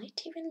he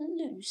might even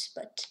lose,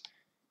 but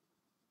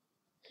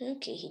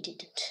okay, he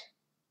didn't.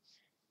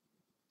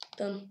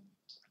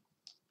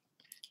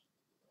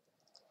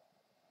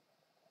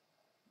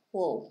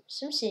 Whoa,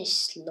 something is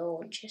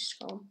slow, just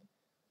come.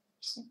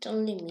 Is it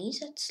only me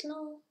that's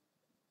slow?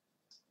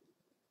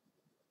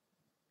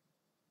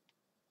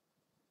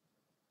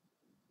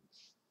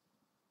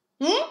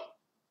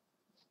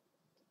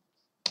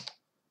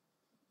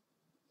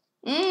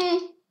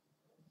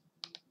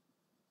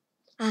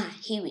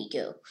 Here we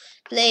go.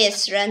 Play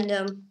as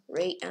random,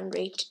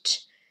 unrated.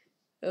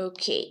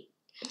 Okay.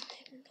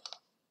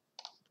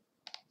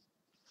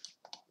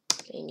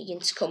 Playing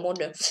against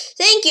Komodo.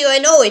 Thank you, I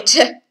know it.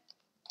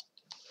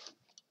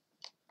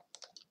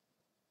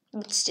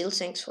 But still,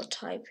 thanks for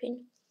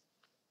typing.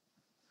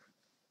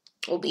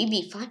 Oh,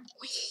 baby, fine.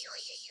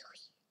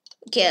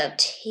 Okay, I'll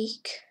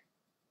take.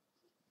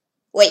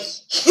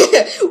 Wait.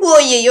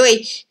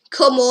 Oi.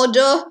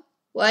 Komodo,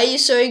 why are you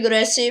so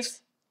aggressive?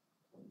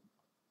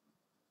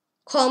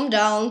 Calm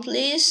down,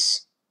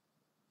 please.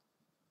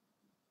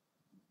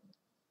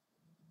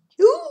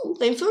 Ooh,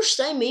 my first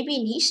time maybe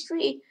in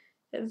history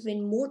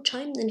having more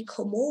time than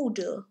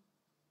Komodo.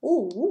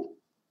 Ooh.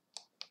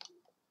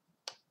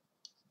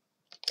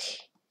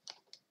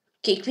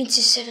 Okay, Queen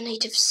C7,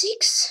 8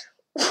 F6.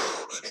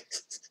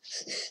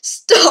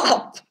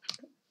 Stop!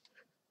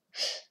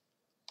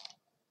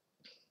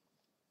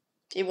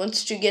 He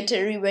wants to get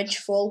a revenge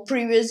for all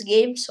previous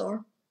games,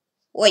 or?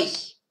 Oi!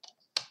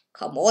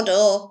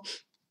 Komodo!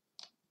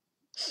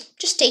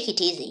 Just take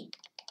it easy.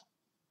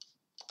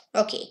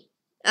 Okay.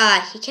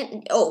 He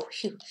can't. Oh,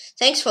 phew.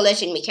 Thanks for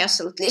letting me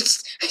castle at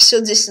least. I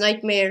thought this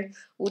nightmare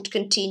would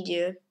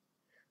continue,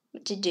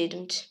 but it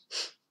didn't.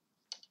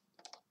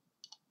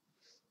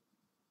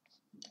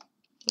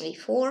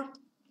 A4.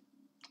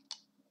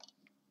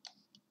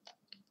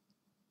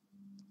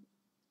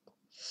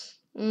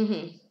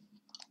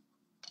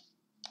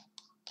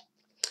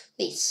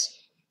 This.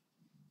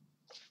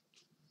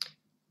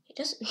 He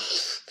doesn't.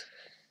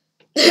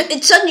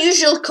 It's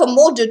unusual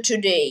Komodo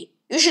today.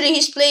 Usually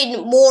he's playing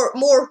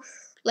more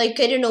like,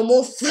 I don't know,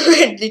 more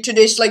friendly.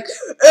 Today it's like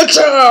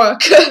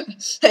attack.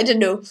 I don't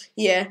know.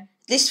 Yeah,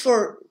 this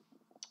for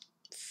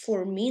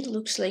me it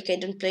looks like I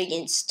don't play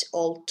against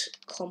alt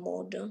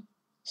Komodo.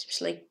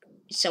 Seems like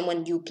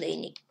someone new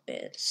playing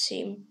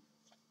same.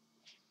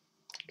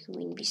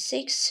 Queen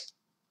B6.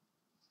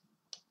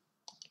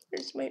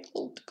 Where's my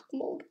alt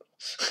Komodo?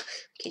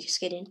 Okay,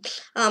 just get in.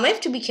 I have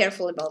to be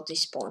careful about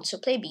this pawn. So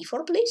play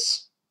B4,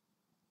 please.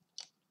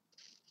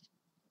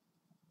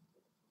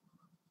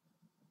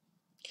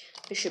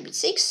 Bishop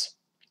B6.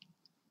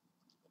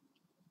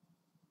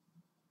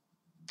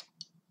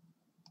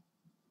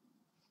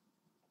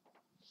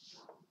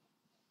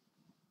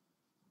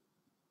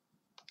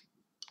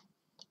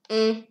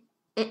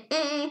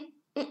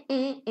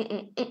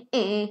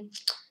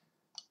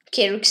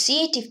 Okay, rook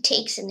C8 if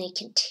takes, and I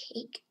can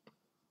take.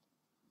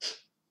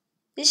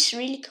 This is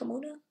really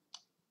Komodo.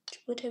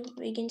 Whatever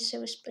against I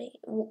was playing.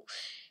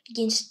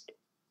 Against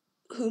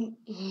whom?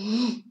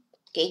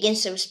 Okay,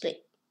 against I was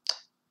playing.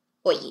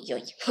 Oi.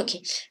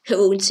 Okay, I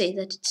won't say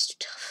that, it's too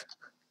tough.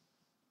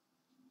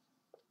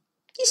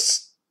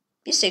 He's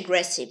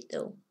aggressive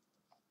though.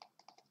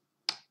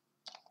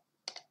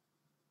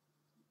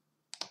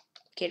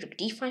 Okay, rook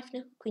D5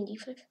 now. Queen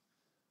D5.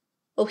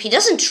 Oh, he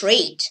doesn't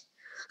trade.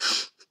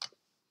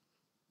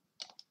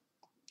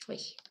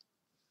 Wait.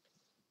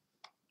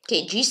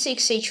 Okay,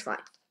 G6, H5.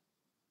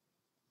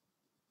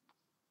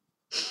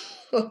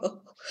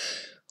 Oh.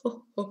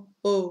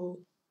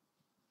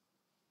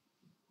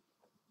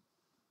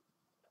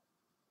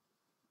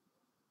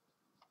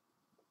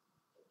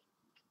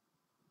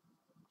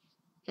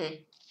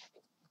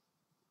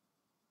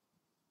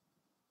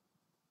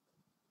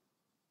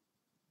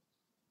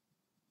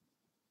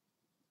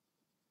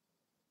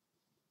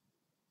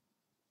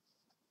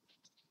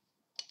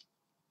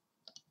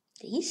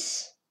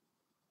 This?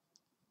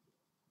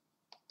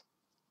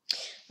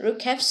 Rook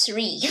F3.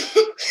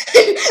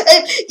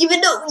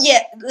 Even though,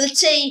 yeah, let's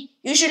say,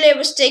 usually I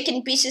was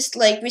taking pieces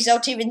like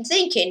without even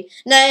thinking.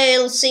 Now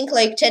I'll think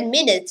like 10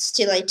 minutes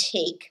till I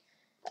take.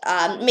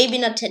 Maybe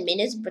not 10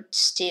 minutes, but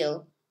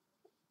still.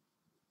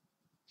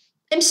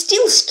 I'm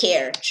still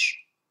scared.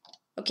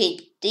 Okay,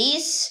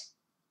 this.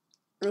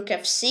 Rook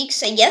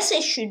F6. I guess I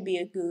should be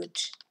a good.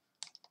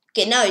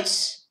 Okay, now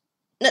it's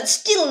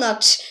still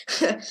not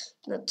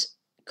not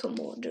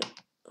Komodo.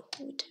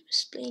 Would have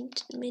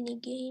explained many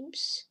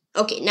games.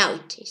 Okay, now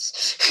it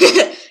is.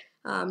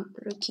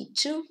 Rook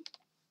E2.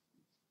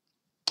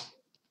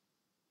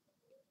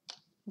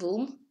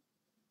 Boom.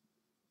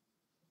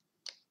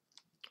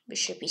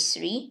 Bishop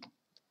E3.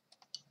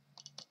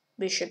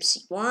 Bishop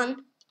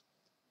C1.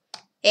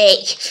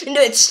 Hey,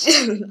 no, it's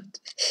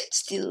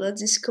still not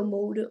this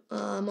Komodo.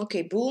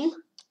 Okay, boom.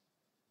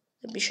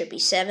 Bishop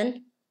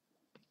E7.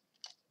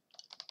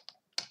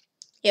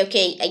 Yeah,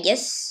 okay, I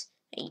guess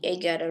I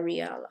gotta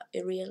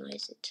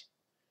realize it.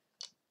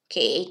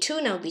 Okay,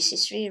 A2, now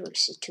BC3, Rook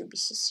C2,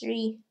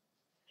 BC3.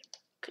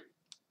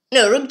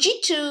 No, Rook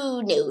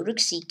G2, no, Rook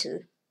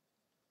C2.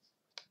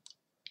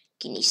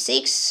 King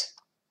E6.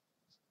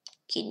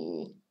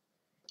 King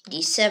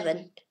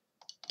D7.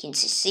 King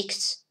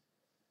C6.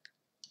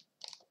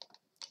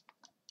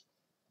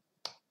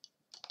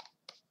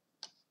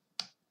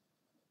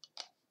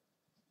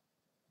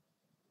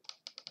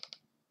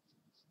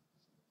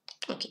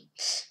 Okay,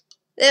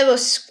 that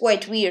was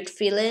quite weird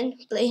feeling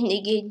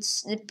playing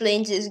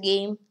this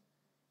game.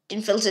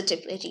 Didn't feel that I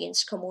played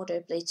against Komodo. I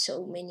played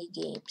so many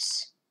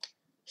games.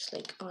 It's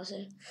like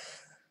other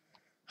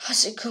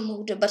As a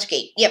Komodo, but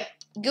okay, yep,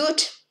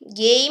 good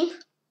game.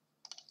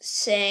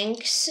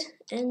 Thanks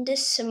and a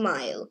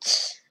smile.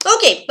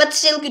 Okay, but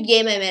still good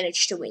game. I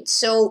managed to win.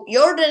 So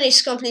Jordan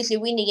is completely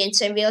winning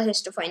against Envil.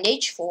 Has to find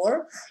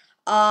h4.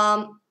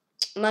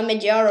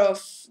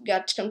 Mamedyarov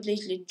got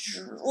completely.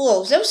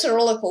 Oh, that was a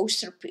roller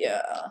coaster.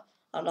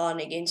 Alon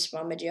against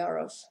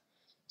Mamedyarov.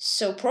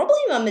 So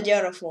probably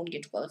Mamedyarov won't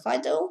get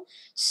qualified though.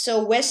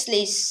 So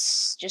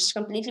Wesley's just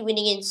completely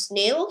winning against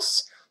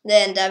Nils.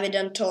 Then David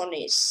Anton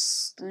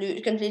is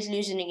completely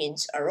losing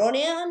against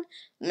Aronian.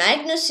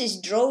 Magnus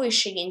is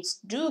drawish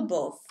against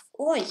Dubov.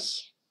 Oi.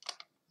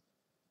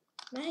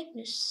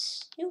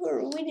 Magnus, you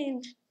were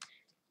winning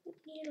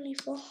nearly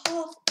for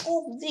half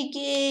of the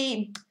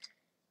game.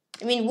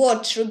 I mean,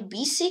 what? Rook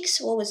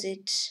b6? What was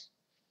it?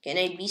 Okay,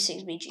 knight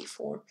b6,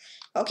 bg4.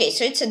 Okay,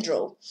 so it's a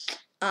draw.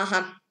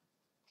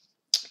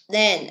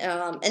 Then,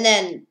 and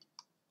then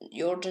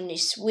Jordan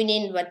is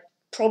winning, but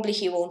probably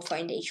he won't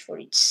find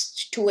h4.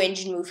 It's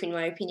two-engine move in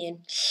my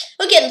opinion.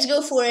 Okay, let's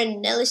go for an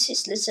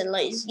analysis. Let's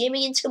analyze game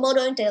against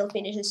Komodo until I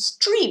finish the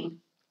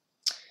stream.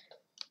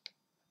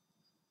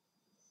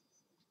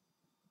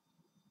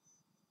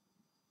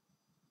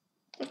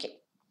 Okay.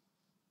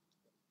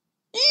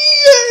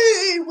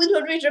 Yay!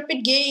 100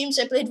 rapid games.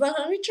 I played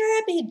 100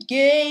 rapid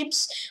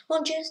games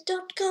on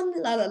chess.com.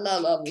 La la la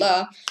la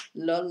la.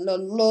 La la la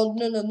no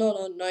no no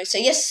no nice.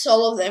 I guess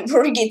all of them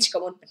were against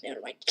Common, but never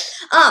mind.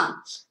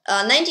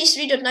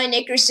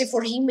 93.9 accuracy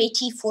for him,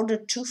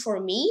 84.2 for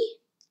me.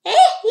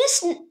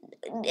 Yes,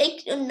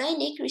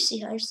 9 accuracy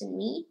higher than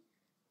me.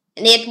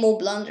 And yet more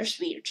blunders,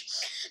 weird.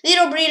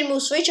 0 brilliant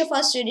moves, switch of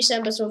us,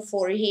 37 move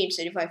for him,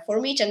 35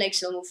 for me, 10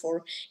 excellent move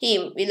for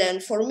him,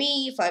 11 for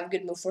me, 5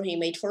 good move for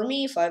him, 8 for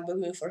me, 5 good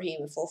move for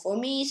him, 4 for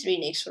me, 3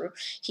 next for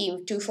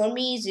him, 2 for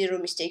me, 0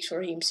 mistakes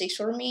for him, 6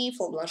 for me,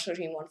 4 blunders for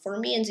him, 1 for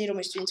me, and 0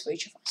 mistakes for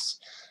each of us.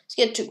 Let's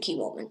get 2 key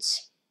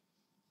moments.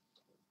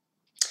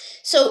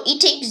 So E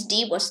takes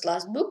D was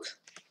last book.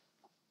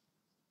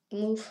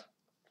 Move.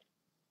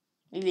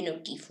 Even though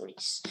D4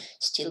 is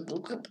still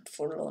book, but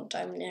for a long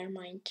time, never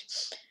mind.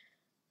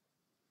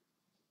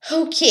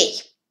 Okay,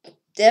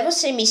 that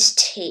was a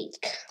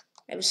mistake.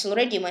 I was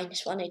already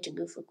 -1. I had to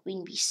go for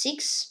queen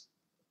b6.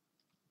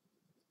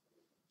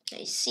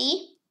 I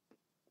see.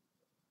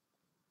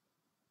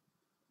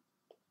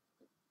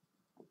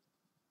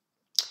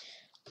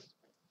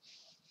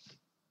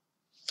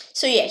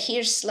 So yeah,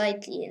 here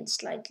slightly and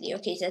slightly.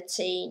 Okay, that's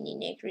an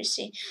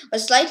inaccuracy.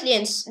 But slightly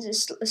and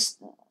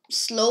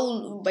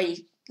slow by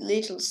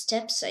little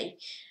steps.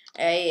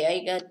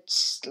 I got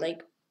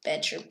like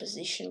better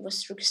position.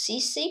 Was rook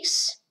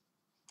c6.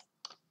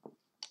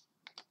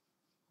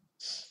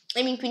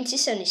 I mean, queen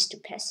c7 is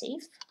too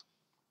passive.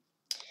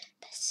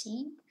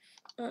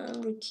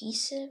 Rook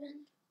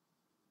e7.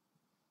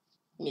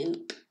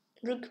 Nope.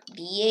 Rook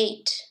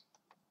b8.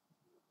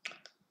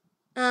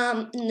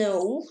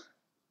 No.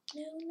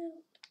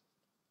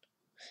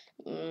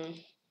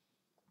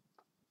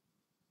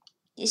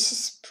 This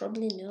is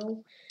probably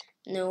no.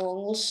 No,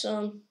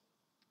 also.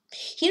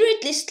 Here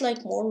at least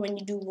like more when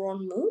you do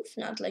one move,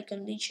 not like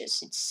on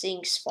leeches. It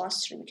sinks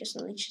faster because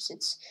on leeches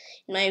it's,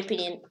 in my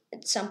opinion,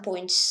 at some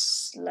point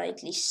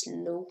slightly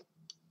slow.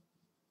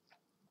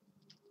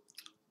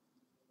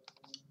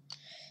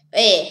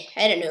 I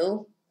don't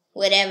know.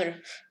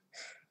 Whatever.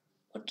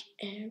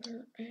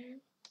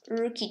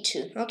 Rook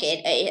e2.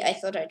 Okay, I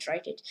thought I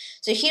tried it.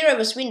 So here I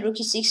was win rook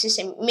e6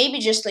 and maybe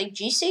just like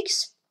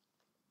g6.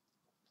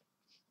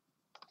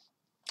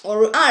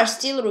 Or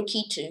still rook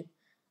e2.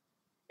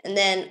 And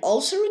then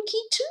also rook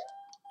e2.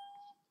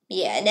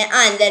 Yeah, and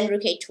then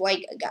rook a2.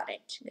 I got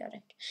it.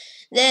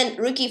 Then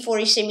rook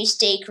e4 is a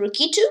mistake. Rook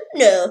e2?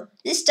 No.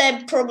 This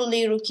time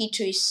probably rook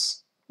e2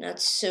 is not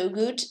so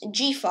good.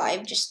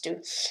 g5 just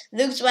to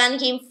looks one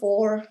game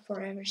for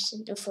forever.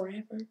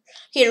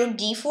 Okay, rook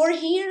d4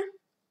 here.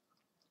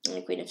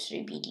 And queen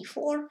f3,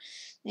 bd4.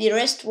 The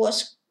rest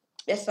was,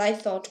 as I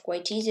thought,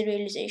 quite easy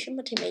realization,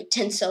 but I made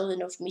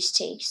 10,000 of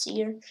mistakes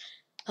here.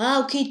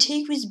 Okay,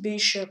 take with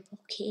bishop.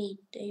 Okay,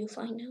 there you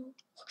find out.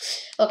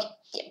 Okay,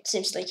 yeah,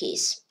 seems like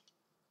he's.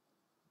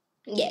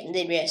 Yeah,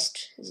 the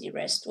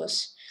rest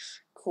was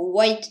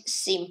quite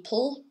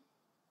simple.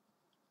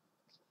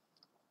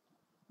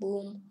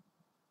 Boom.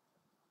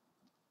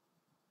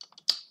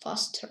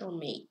 Faster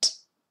mate.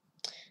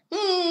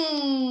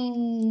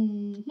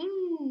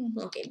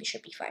 Okay,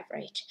 bishop e5,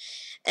 right?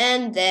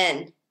 And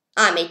then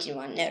mate in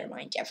 1, never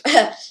mind.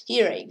 Yeah.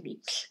 Here I agree.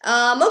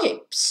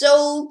 Okay,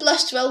 so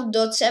plus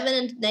 12.7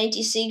 and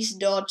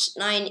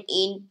 96.9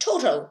 in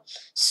total.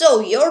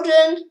 So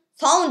Jordan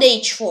found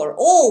h4.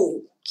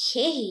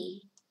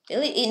 Okay.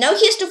 Now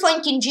he has to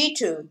find king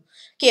g2.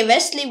 Okay,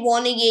 Wesley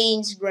won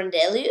against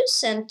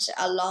Grandelius and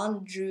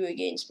Alan drew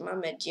against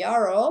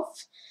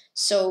Mamedyarov.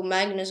 So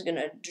Magnus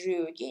gonna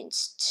drew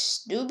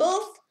against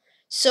Dubov.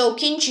 So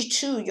king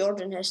g2,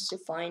 Jordan has to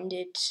find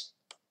it.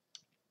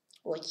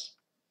 Oi.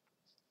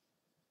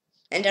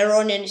 And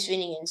Aronian is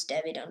winning against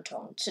David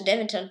Anton. So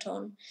David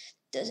Anton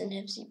doesn't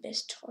have the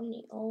best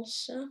tourney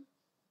also.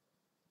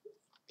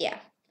 Yeah.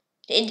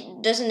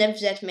 It doesn't have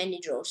that many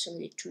draws,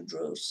 only 2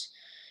 draws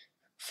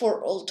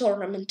for all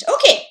tournament.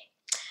 Okay,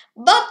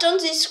 but on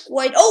this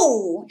white,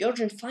 oh,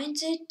 Jordan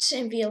finds it,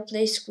 MVL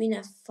plays queen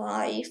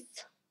f5.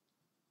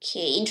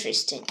 Okay,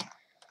 interesting.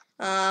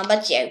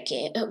 But yeah,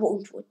 okay, I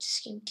won't watch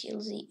this game till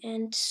the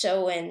end.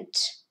 So, and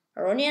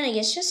Aronian, I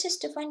guess, just has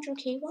to find rook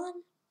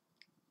a1.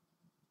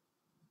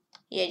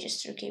 Yeah,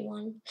 just rook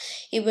a1.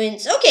 He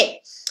wins.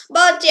 Okay,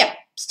 but yeah,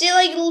 still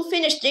a little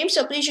finished stream.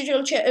 So please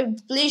join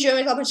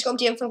my club and come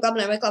to from club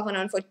and my club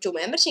on 42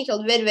 members. Thank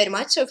you very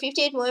much. So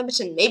 58 more members,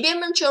 and maybe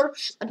I'm unsure,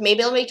 but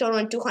maybe I'll make it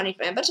around 200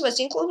 members. But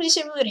still, please,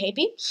 I'm really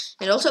happy.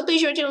 And also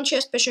please join the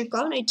chess special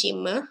club. My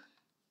team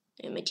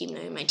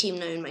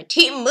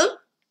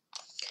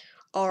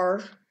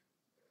are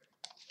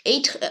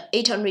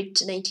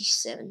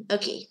 897.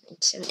 Okay,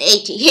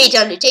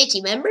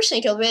 880 members.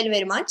 Thank you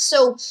very much.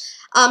 So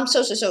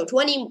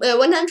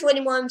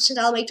 121%.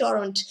 I'll make to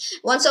around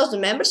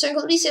 1,000 members. So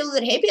please say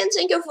that happy and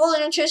thank you for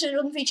following and sharing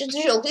the features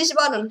to show. Please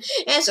button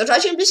and so try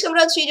to please come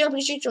around this video.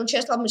 Please click on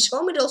chess club and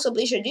comment. Also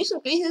please share this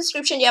and please in the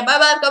description. Yeah, bye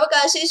bye. Bye bye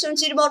guys. See you soon.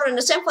 See you tomorrow in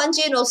the same fun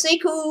channel. Stay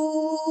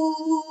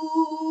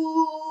cool.